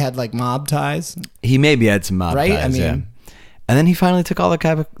maybe had mob ties. He maybe had some mob ties. Right. I mean, yeah. And then he finally took all the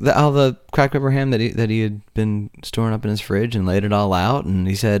cracked pepper ham that he had been storing up in his fridge and laid it all out. And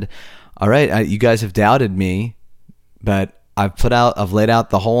he said, "All right, you guys have doubted me, but I've laid out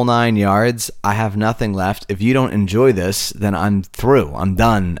the whole 9 yards. I have nothing left. If you don't enjoy this, then I'm through. I'm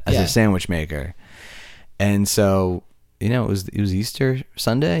done as a sandwich maker." And so, it was Easter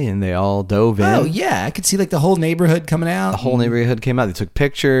Sunday, and they all dove in. Oh yeah, I could see the whole neighborhood coming out. The whole neighborhood came out. They took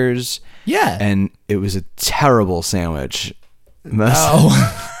pictures. Yeah, and it was a terrible sandwich.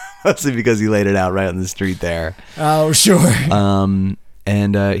 Mostly because he laid it out right on the street there. Oh sure.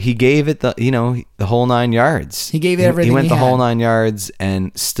 And he gave it the whole 9 yards. He gave it everything. He went the had. whole 9 yards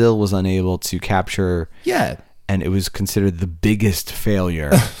and still was unable to capture. Yeah. And it was considered the biggest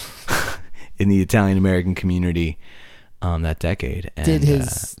failure in the Italian American community that decade. And,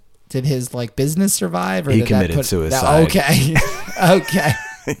 did his business survive? Or he did committed suicide. Okay. Okay.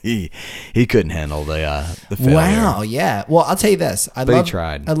 he couldn't handle the failure. Wow. Yeah. Well, I'll tell you this. He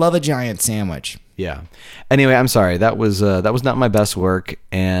tried. I love a giant sandwich. Yeah. Anyway, I'm sorry. That was not my best work.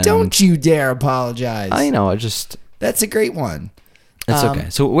 And don't you dare apologize. I know. That's a great one. It's okay.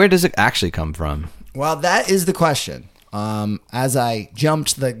 So where does it actually come from? Well, that is the question. as I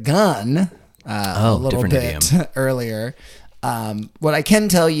jumped the gun a little bit earlier, what I can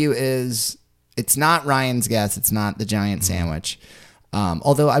tell you is it's not Ryan's guess. It's not the giant sandwich.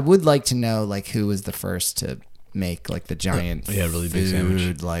 Although I would like to know like who was the first to make like the giant really food, big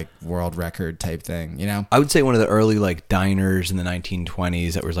sandwich, like world record type thing, you know? I would say one of the early like diners in the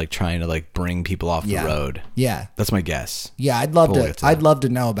 1920s that was like trying to like bring people off the road. Yeah. That's my guess. Yeah, I'd love to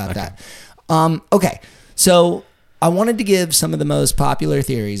know about that. Okay. So I wanted to give some of the most popular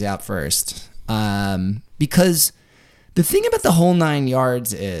theories out first. Because the thing about the whole 9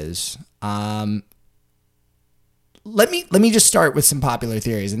 yards is, let me just start with some popular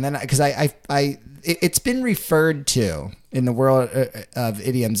theories, and then because it's been referred to in the world of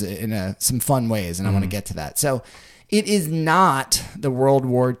idioms in some fun ways, and I want to get to that. So it is not the World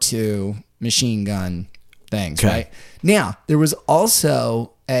War II machine gun things, right? Now, there was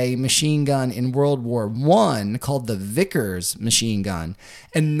also a machine gun in World War I called the Vickers machine gun.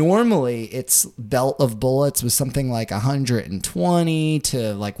 And normally its belt of bullets was something like 120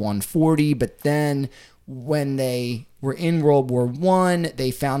 to like 140, but then when they were in World War I,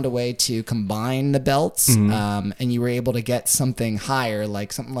 they found a way to combine the belts, and you were able to get something higher,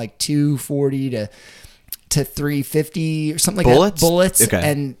 like something like 240 to 350 or something like that. Bullets. Okay.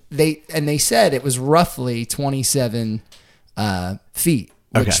 And they said it was roughly 27 feet,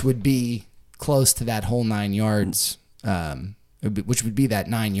 which would be close to that whole 9 yards, which would be that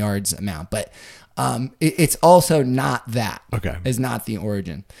 9 yards amount. But it's also not that. Okay. Is not the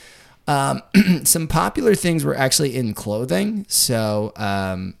origin. Some popular things were actually in clothing. So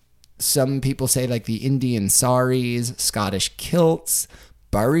some people say like the Indian saris, Scottish kilts,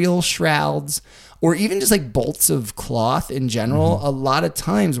 burial shrouds, or even just like bolts of cloth in general, a lot of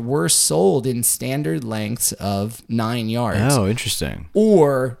times were sold in standard lengths of 9 yards. Oh, interesting.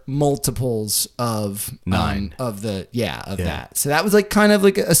 Or multiples of 9 that. So that was like kind of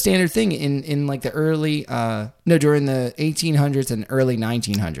like a standard thing in like the early during the 1800s and early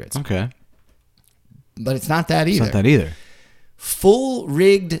 1900s. Okay. But it's not that either. It's not that either. Full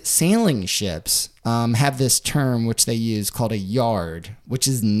rigged sailing ships have this term which they use called a yard, which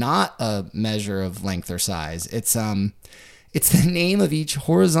is not a measure of length or size. It's the name of each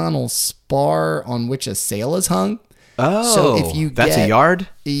horizontal spar on which a sail is hung. Oh, so if you that's a yard?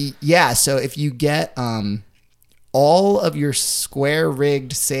 Yeah, so if you get all of your square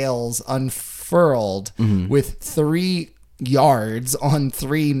rigged sails unfurled with 3 yards on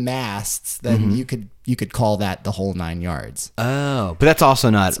 3 masts, then you could call that the whole 9 yards. Oh, but that's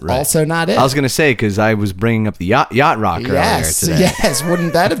also not right. Also not it. I was going to say, because I was bringing up the yacht rock earlier today. Yes,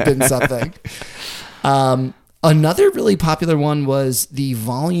 wouldn't that have been something? Another really popular one was the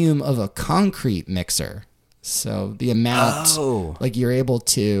volume of a concrete mixer. So the amount, like you're able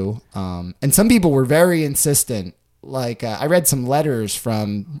to, and some people were very insistent. Like I read some letters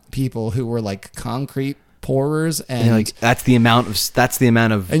from people who were like concrete pourers, and like that's the amount of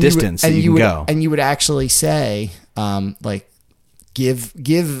distance that you can go. And you would actually say, like,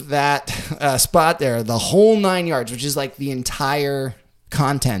 give that spot there the whole 9 yards, which is like the entire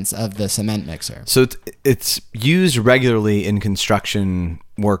contents of the cement mixer. So it's used regularly in construction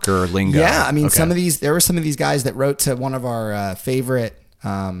worker lingo. Yeah, I mean, there were some of these guys that wrote to one of our favorite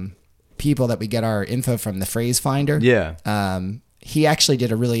people that we get our info from, the Phrase Finder. Yeah. He actually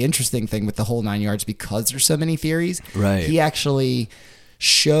did a really interesting thing with the whole 9 yards because there's so many theories. Right. He actually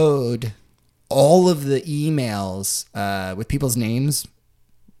showed all of the emails with people's names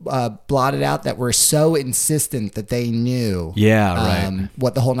blotted out that were so insistent that they knew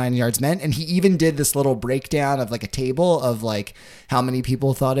what the whole 9 yards meant. And he even did this little breakdown of like a table of like how many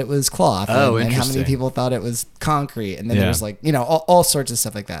people thought it was cloth and how many people thought it was concrete. And then there was like, all sorts of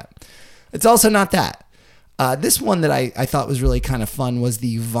stuff like that. It's also not that. This one that I thought was really kind of fun was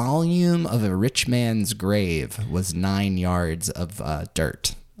the volume of a rich man's grave was 9 yards of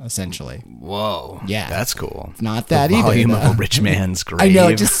dirt, essentially. Whoa. Yeah. That's cool. It's not that either. Volume of a rich man's grave. I know,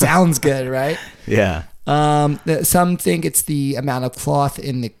 it just sounds good, right? Yeah. Some think it's the amount of cloth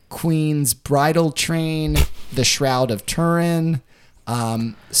in the Queen's bridal train, the Shroud of Turin.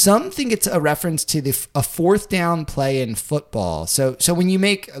 Some think it's a reference to a 4th down play in football. So when you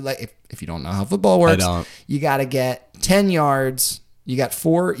make, like, if you don't know how football works, you got to get 10 yards. You got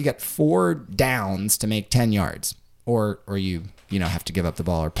four downs to make 10 yards, or you have to give up the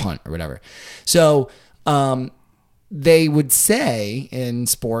ball or punt or whatever. So, they would say in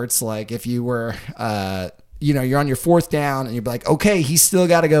sports, like if you were, you're on your 4th down and you're like, okay, he's still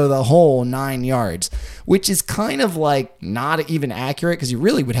got to go the whole 9 yards, which is kind of like not even accurate because you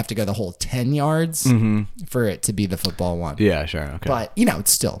really would have to go the whole 10 yards for it to be the football one. Yeah, sure. Okay. But,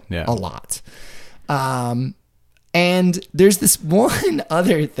 it's still a lot. And there's this one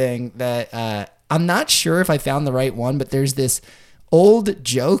other thing that I'm not sure if I found the right one, but there's this old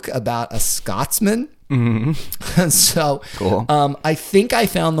joke about a Scotsman. Mm-hmm. So cool. I think I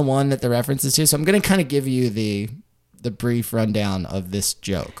found the one that the reference is to. So I'm going to kind of give you the brief rundown of this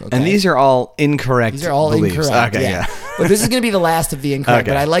joke. Okay? And these are all incorrect. These are all beliefs. incorrect. Okay, yeah. But this is going to be the last of the incorrect.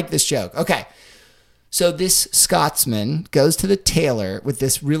 Okay. But I like this joke. Okay. So this Scotsman goes to the tailor with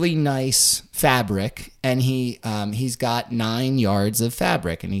this really nice fabric, and he's got 9 yards of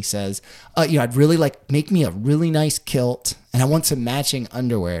fabric, and he says, I'd really make me a really nice kilt, and I want some matching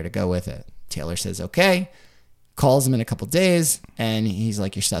underwear to go with it. Tailor says, okay. Calls him in a couple days, and he's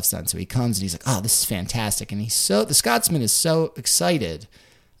like, your stuff's done. So he comes, and he's like, oh, this is fantastic. And the Scotsman is so excited.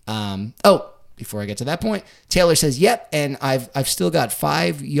 Before I get to that point, Taylor says, yep, and I've still got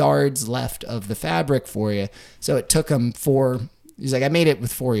 5 yards left of the fabric for you. So it took him 4. He's like, I made it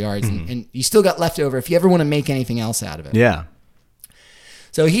with 4 yards, and you still got leftover if you ever want to make anything else out of it. Yeah.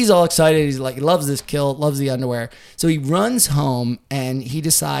 So he's all excited. He's like, he loves this kilt, loves the underwear. So he runs home, and he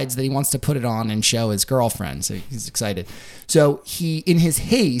decides that he wants to put it on and show his girlfriend. So he's excited. So he, in his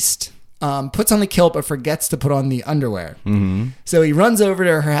haste, puts on the kilt but forgets to put on the underwear. Mm-hmm. So he runs over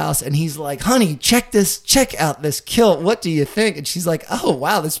to her house and he's like, honey, check out this kilt. What do you think? And she's like, oh,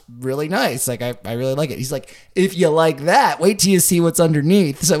 wow, that's really nice. Like, I really like it. He's like, if you like that, wait till you see what's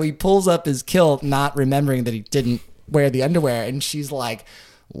underneath. So he pulls up his kilt, not remembering that he didn't wear the underwear. And she's like,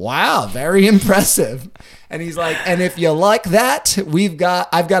 wow, very impressive. And he's like, and if you like that,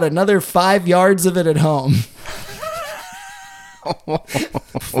 I've got another 5 yards of it at home.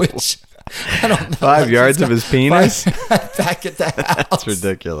 Which, I don't know. 5 yards of his penis? Back at the house. That's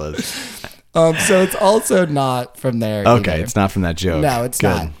ridiculous. So it's also not from there. Okay, either. It's not from that joke. No, it's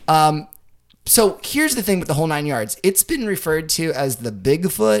Good. not. So here's the thing with the whole 9 yards. It's been referred to as the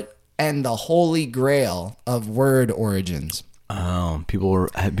Bigfoot and the Holy Grail of word origins. Oh, people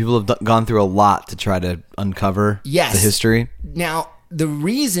have gone through a lot to try to uncover the history. Now, the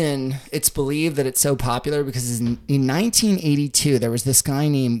reason it's believed that it's so popular because in 1982, there was this guy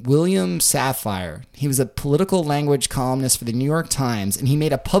named William Safire. He was a political language columnist for the New York Times, and he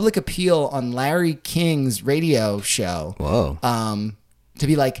made a public appeal on Larry King's radio show. Whoa. To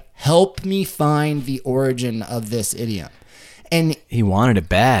be like, help me find the origin of this idiom. And he wanted it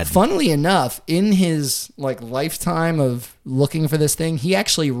bad. Funnily enough, in his lifetime of looking for this thing, he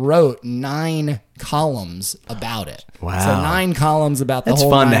actually wrote 9 columns about it. Wow. So 9 columns about the whole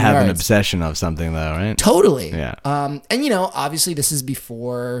 9 yards. It's fun to have yards. an obsession of something though, right? Totally. Yeah. And obviously this is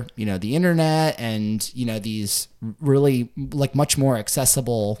before, the internet and, these really much more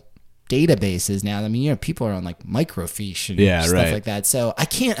accessible databases now. I mean, people are on microfiche and stuff like that. So I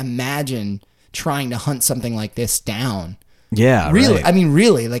can't imagine trying to hunt something like this down. Yeah, really. Right. I mean,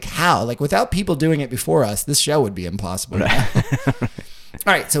 really, how? Without people doing it before us, this show would be impossible. Right. All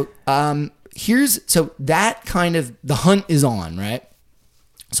right, so that kind of the hunt is on, right?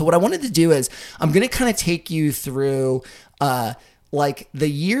 So what I wanted to do is I'm going to kind of take you through, the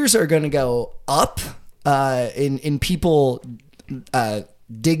years are going to go up in people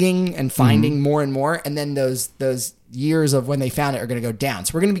digging and finding more and more, and then those years of when they found it are going to go down.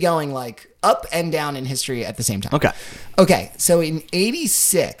 So we're going to be going up and down in history at the same time. Okay. So in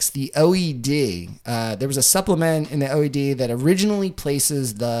 86, the OED, there was a supplement in the OED that originally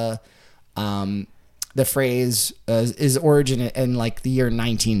places the phrase is origin in the year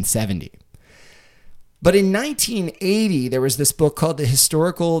 1970. But in 1980, there was this book called The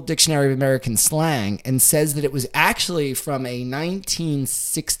Historical Dictionary of American Slang, and says that it was actually from a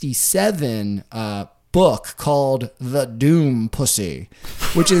 1967 book called The Doom Pussy,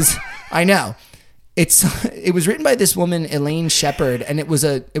 which is, I know, it was written by this woman, Elaine Shepard, and it was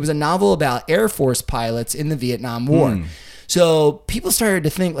a novel about Air Force pilots in the Vietnam War. So people started to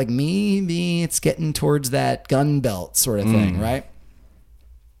think maybe it's getting towards that gun belt sort of thing, right?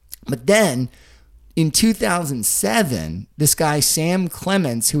 But then in 2007, this guy, Sam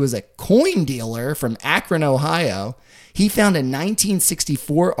Clements, who was a coin dealer from Akron, Ohio, he found a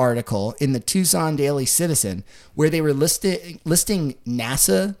 1964 article in the Tucson Daily Citizen where they were listing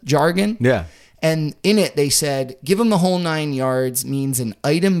NASA jargon. Yeah. And in it, they said, give them the whole 9 yards means an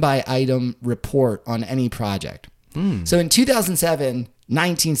item-by-item report on any project. So in 2007,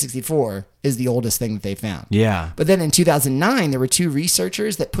 1964 is the oldest thing that they found. Yeah. But then in 2009, there were 2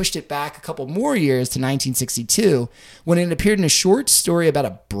 researchers that pushed it back a couple more years to 1962 when it appeared in a short story about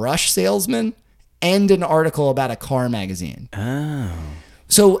a brush salesman and an article about a car magazine. Oh.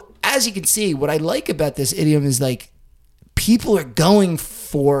 So as you can see, what I like about this idiom is people are going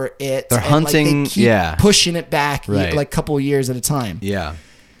for it. They're hunting. They keep pushing it back a couple of years at a time. Yeah.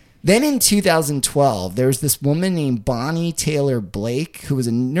 Then in 2012, there was this woman named Bonnie Taylor Blake, who was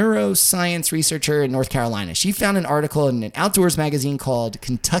a neuroscience researcher in North Carolina. She found an article in an outdoors magazine called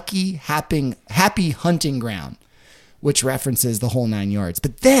Kentucky Happy Hunting Ground, which references the whole 9 yards.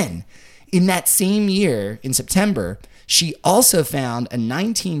 But then, in that same year, in September, she also found a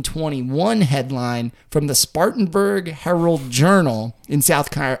 1921 headline from the Spartanburg Herald Journal in South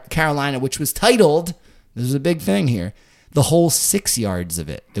Carolina, which was titled, this is a big thing here, The Whole 6 Yards of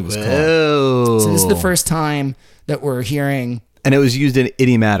It, it was called. So this is the first time that we're hearing... And it was used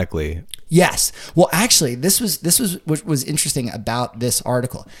idiomatically. Yes. Well, actually, this was what was interesting about this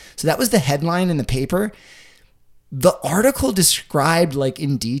article. So that was the headline in the paper. The article described, like,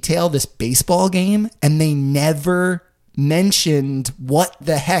 in detail this baseball game, and they never mentioned what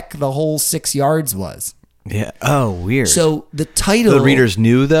the heck the whole 6 yards was. Yeah. Oh, weird. So the title... The readers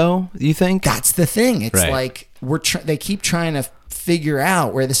knew, though, you think? That's the thing. It's right. like they keep trying to figure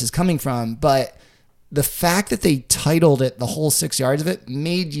out where this is coming from, but the fact that they titled it The Whole 6 Yards of It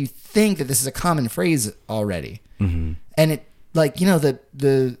made you think that this is a common phrase already. Mm-hmm. And it, like, you know,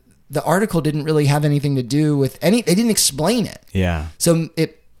 the article didn't really have anything to do with they didn't explain it. Yeah. So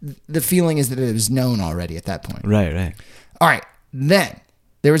the feeling is that it was known already at that point. Right. All right. Then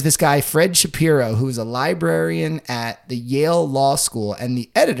there was this guy, Fred Shapiro, who was a librarian at the Yale Law School and the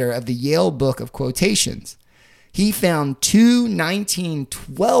editor of the Yale Book of Quotations. He found 2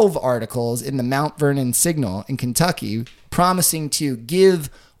 1912 articles in the Mount Vernon Signal in Kentucky promising to give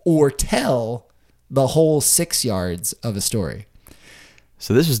or tell the whole 6 yards of a story.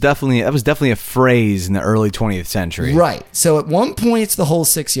 So that was definitely a phrase in the early 20th century. Right. So at one point it's the whole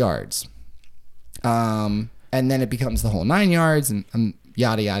 6 yards. And then it becomes the whole 9 yards and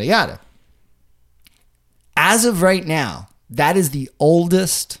yada, yada, yada. As of right now, that is the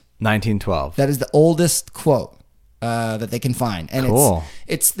oldest... 1912. That is the oldest quote that they can find. And cool.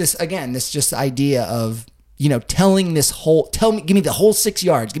 It's this, again, this just idea of, you know, telling this whole... give me the whole 6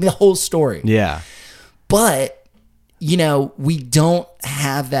 yards. Give me the whole story. Yeah. But... You know, we don't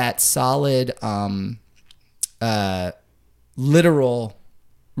have that solid, literal.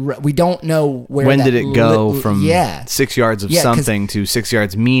 We don't know where. When did it go from 6 yards of something to 6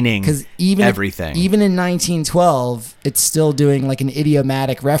 yards meaning everything? Even in 1912, it's still doing like an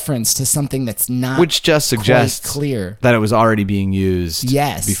idiomatic reference to something that's not, which just suggests clear that it was already being used.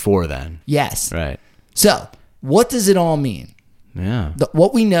 Yes. Before then. Yes. Right. So, what does it all mean? Yeah.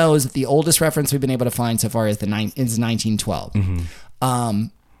 What we know is that the oldest reference we've been able to find so far is 1912. Mm-hmm.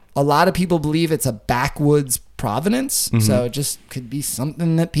 A lot of people believe it's a backwoods provenance, so it just could be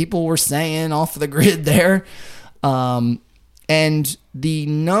something that people were saying off the grid there. And the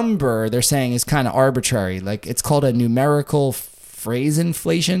number they're saying is kind of arbitrary. Like, it's called a numerical phrase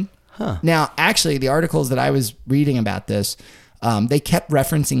inflation. Huh. Now, actually, the articles that I was reading about this, they kept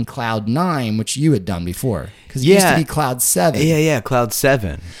referencing Cloud 9, which you had done before. Because it used to be Cloud 7. Yeah, Cloud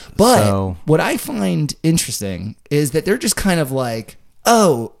 7. But what I find interesting is that they're just kind of like,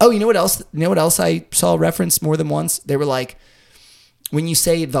 you know what else? You know what else I saw referenced more than once? They were like, when you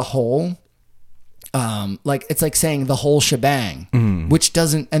say the whole, like it's like saying the whole shebang, which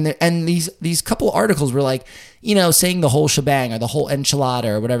doesn't. And these couple articles were like, you know, saying the whole shebang or the whole enchilada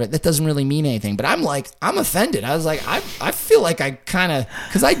or whatever. That doesn't really mean anything. But I'm like, I'm offended. I was like, I feel like I kind of,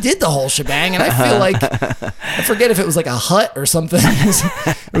 because I did the whole shebang, and I feel like I forget if it was like a hut or something.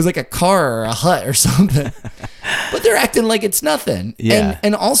 It was like a car or a hut or something. But they're acting like it's nothing. Yeah.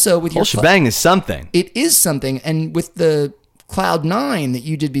 And also with whole shebang is something. It is something. And with the Cloud 9 that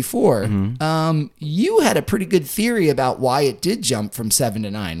you did before, you had a pretty good theory about why it did jump from 7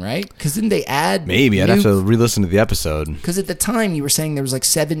 to 9, right? Because didn't they add... Maybe. I'd have to re-listen to the episode. Because at the time you were saying there was like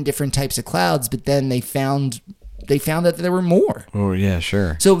 7 different types of clouds, but then they found that there were more. Oh, yeah,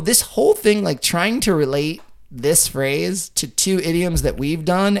 sure. So this whole thing, like trying to relate this phrase to 2 idioms that we've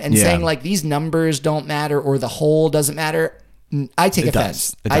done and saying like these numbers don't matter or the whole doesn't matter, I take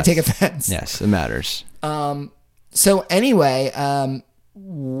offense. I take offense. Yes, it matters. So anyway,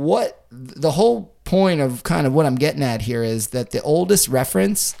 what the whole point of kind of what I'm getting at here is that the oldest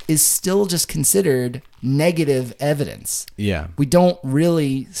reference is still just considered negative evidence. Yeah. We don't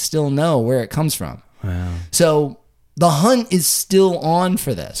really still know where it comes from. Wow. So the hunt is still on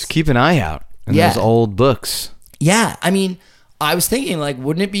for this. So keep an eye out in those old books. Yeah. I mean, I was thinking, like,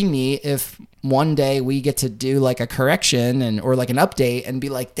 wouldn't it be neat if one day we get to do like a correction or like an update and be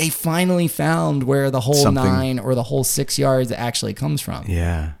like, they finally found where the whole 9 or the whole 6 yards actually comes from.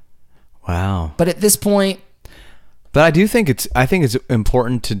 Yeah. Wow. But at this point, but I think it's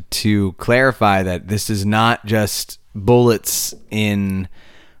important to clarify that this is not just bullets in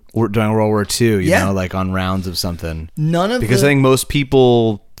during World War II, you know, like on rounds of something. None of because I think most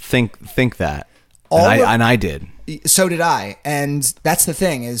people think that. All and I did. So did I. And that's the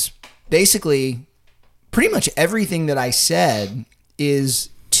thing is basically pretty much everything that I said is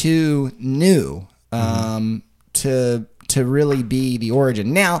too new to really be the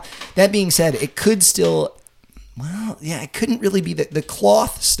origin. Now, that being said, it could still, it couldn't really be the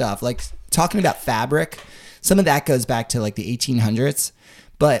cloth stuff. Like talking about fabric, some of that goes back to like the 1800s,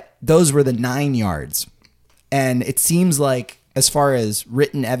 but those were the 9 yards. And it seems like as far as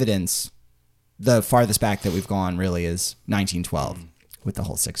written evidence, the farthest back that we've gone really is 1912 with the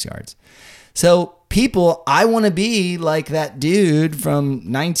whole 6 yards. So people, I want to be like that dude from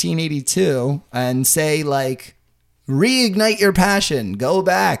 1982 and say like, reignite your passion, go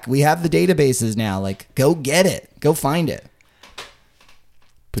back. We have the databases now. Like, go get it, go find it.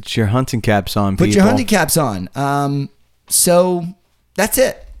 Put your hunting caps on, people. Put your hunting caps on. So that's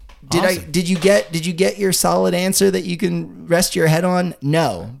it. Awesome. Did you get your solid answer that you can rest your head on?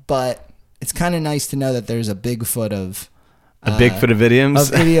 No, but it's kind of nice to know that there's a Bigfoot of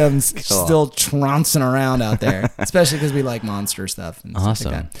idioms. Of idioms cool. Still trouncing around out there, especially because we like monster stuff and awesome.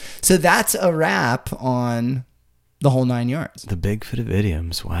 Stuff like that. So that's a wrap on the whole 9 yards. The Bigfoot of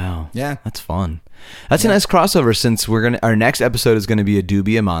idioms. Wow. Yeah. That's fun. That's a nice crossover since our next episode is going to be a Do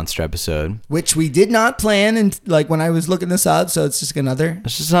Be a Monster episode. Which we did not plan and like when I was looking this up, so it's just another.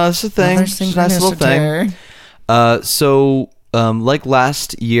 It's just a thing. It's a nice little thing. So like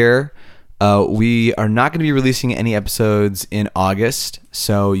last year, we are not going to be releasing any episodes in August,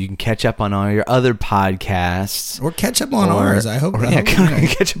 so you can catch up on all your other podcasts. Or catch up on ours. I hope.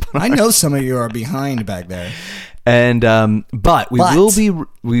 Catch up on I know some of you are behind back there. And but we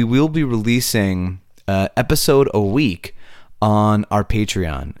will be releasing episode a week on our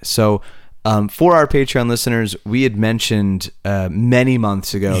Patreon. So for our Patreon listeners, we had mentioned many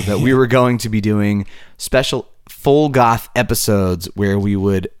months ago that we were going to be doing special full goth episodes where we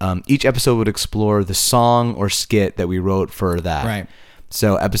would each episode would explore the song or skit that we wrote for that. Right.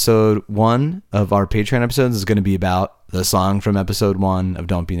 So episode 1 of our Patreon episodes is going to be about the song from episode 1 of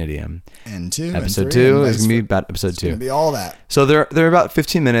Don't Be an Idiom. And 2. Episode and 2 is going to be about episode 2. It's going to be all that. So they're about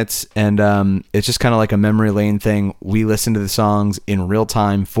 15 minutes, and it's just kind of like a memory lane thing. We listen to the songs in real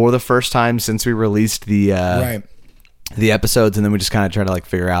time for the first time since we released the episodes, and then we just kind of try to like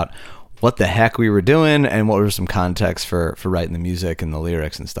figure out what the heck we were doing and what were some context for writing the music and the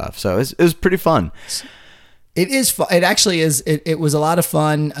lyrics and stuff. So it was pretty fun. It is fun. It actually is. It was a lot of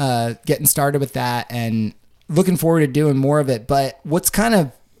fun getting started with that and looking forward to doing more of it. But what's kind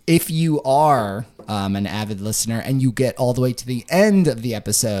of, if you are an avid listener and you get all the way to the end of the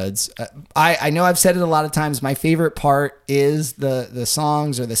episodes, I know I've said it a lot of times, my favorite part is the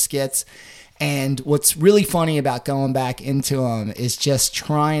songs or the skits. And what's really funny about going back into them is just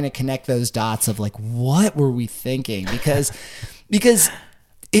trying to connect those dots of like, what were we thinking? Because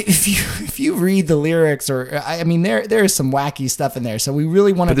if you read the lyrics, or I mean, there is some wacky stuff in there. So we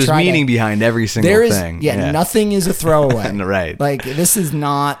really want to try. But there's meaning behind every single thing. Yeah, nothing is a throwaway. Right. Like this is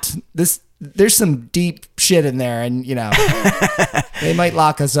not this. There's some deep shit in there, and you know, they might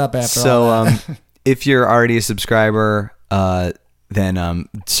lock us up after all that. If you're already a subscriber, then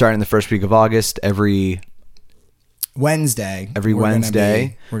starting the first week of August, every Wednesday,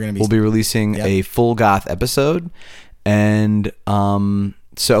 we'll be releasing a full goth episode, and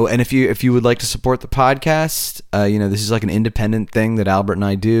so, and if you would like to support the podcast, this is like an independent thing that Albert and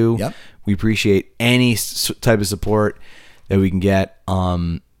I do. Yep. We appreciate any type of support that we can get.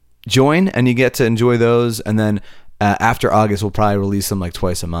 Join, and you get to enjoy those, and then after August, we'll probably release them like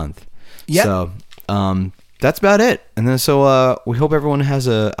twice a month. Yeah. So, that's about it. And then we hope everyone has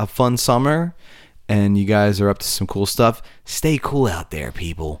a fun summer, and you guys are up to some cool stuff. Stay cool out there,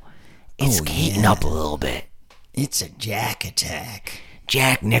 people. It's heating up a little bit. It's a Jack attack.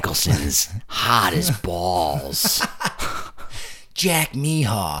 Jack Nicholson's hot as balls. Jack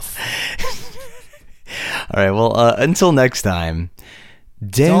Mehoff. All right, well, until next time,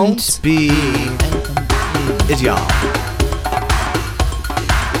 don't be idiom.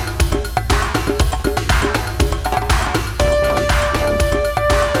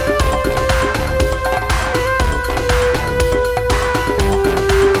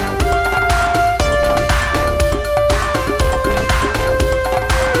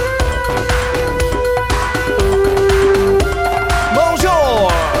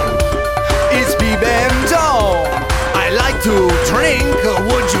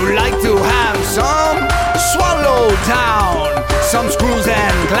 Some screws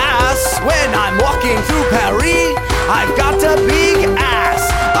and glass. When I'm walking through Paris, I've got a big ass.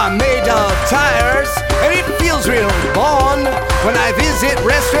 I'm made of tires, and it feels real bon. When I visit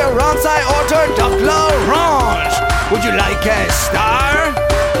restaurants, I order duck l'orange. Would you like a star?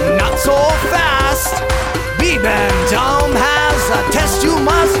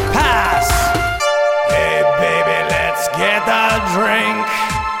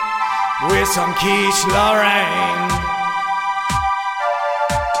 some quiche Lorraine.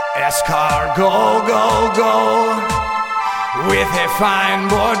 Escargot, go, with a fine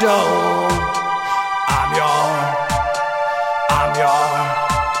Bordeaux.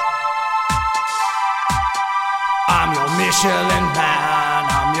 I'm your Michelin man.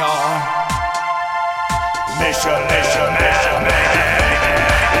 I'm your Michelin man.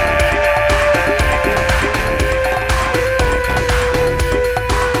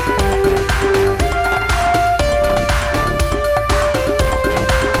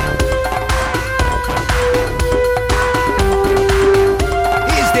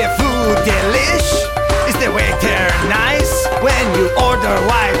 When you order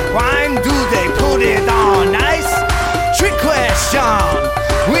white wine, do they put it on ice? Trick question,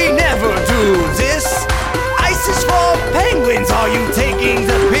 we never do this. Ice is for penguins, are you taking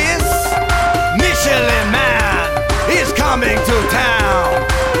the piss? Michelin man is coming to town.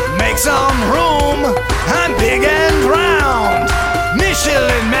 Make some room.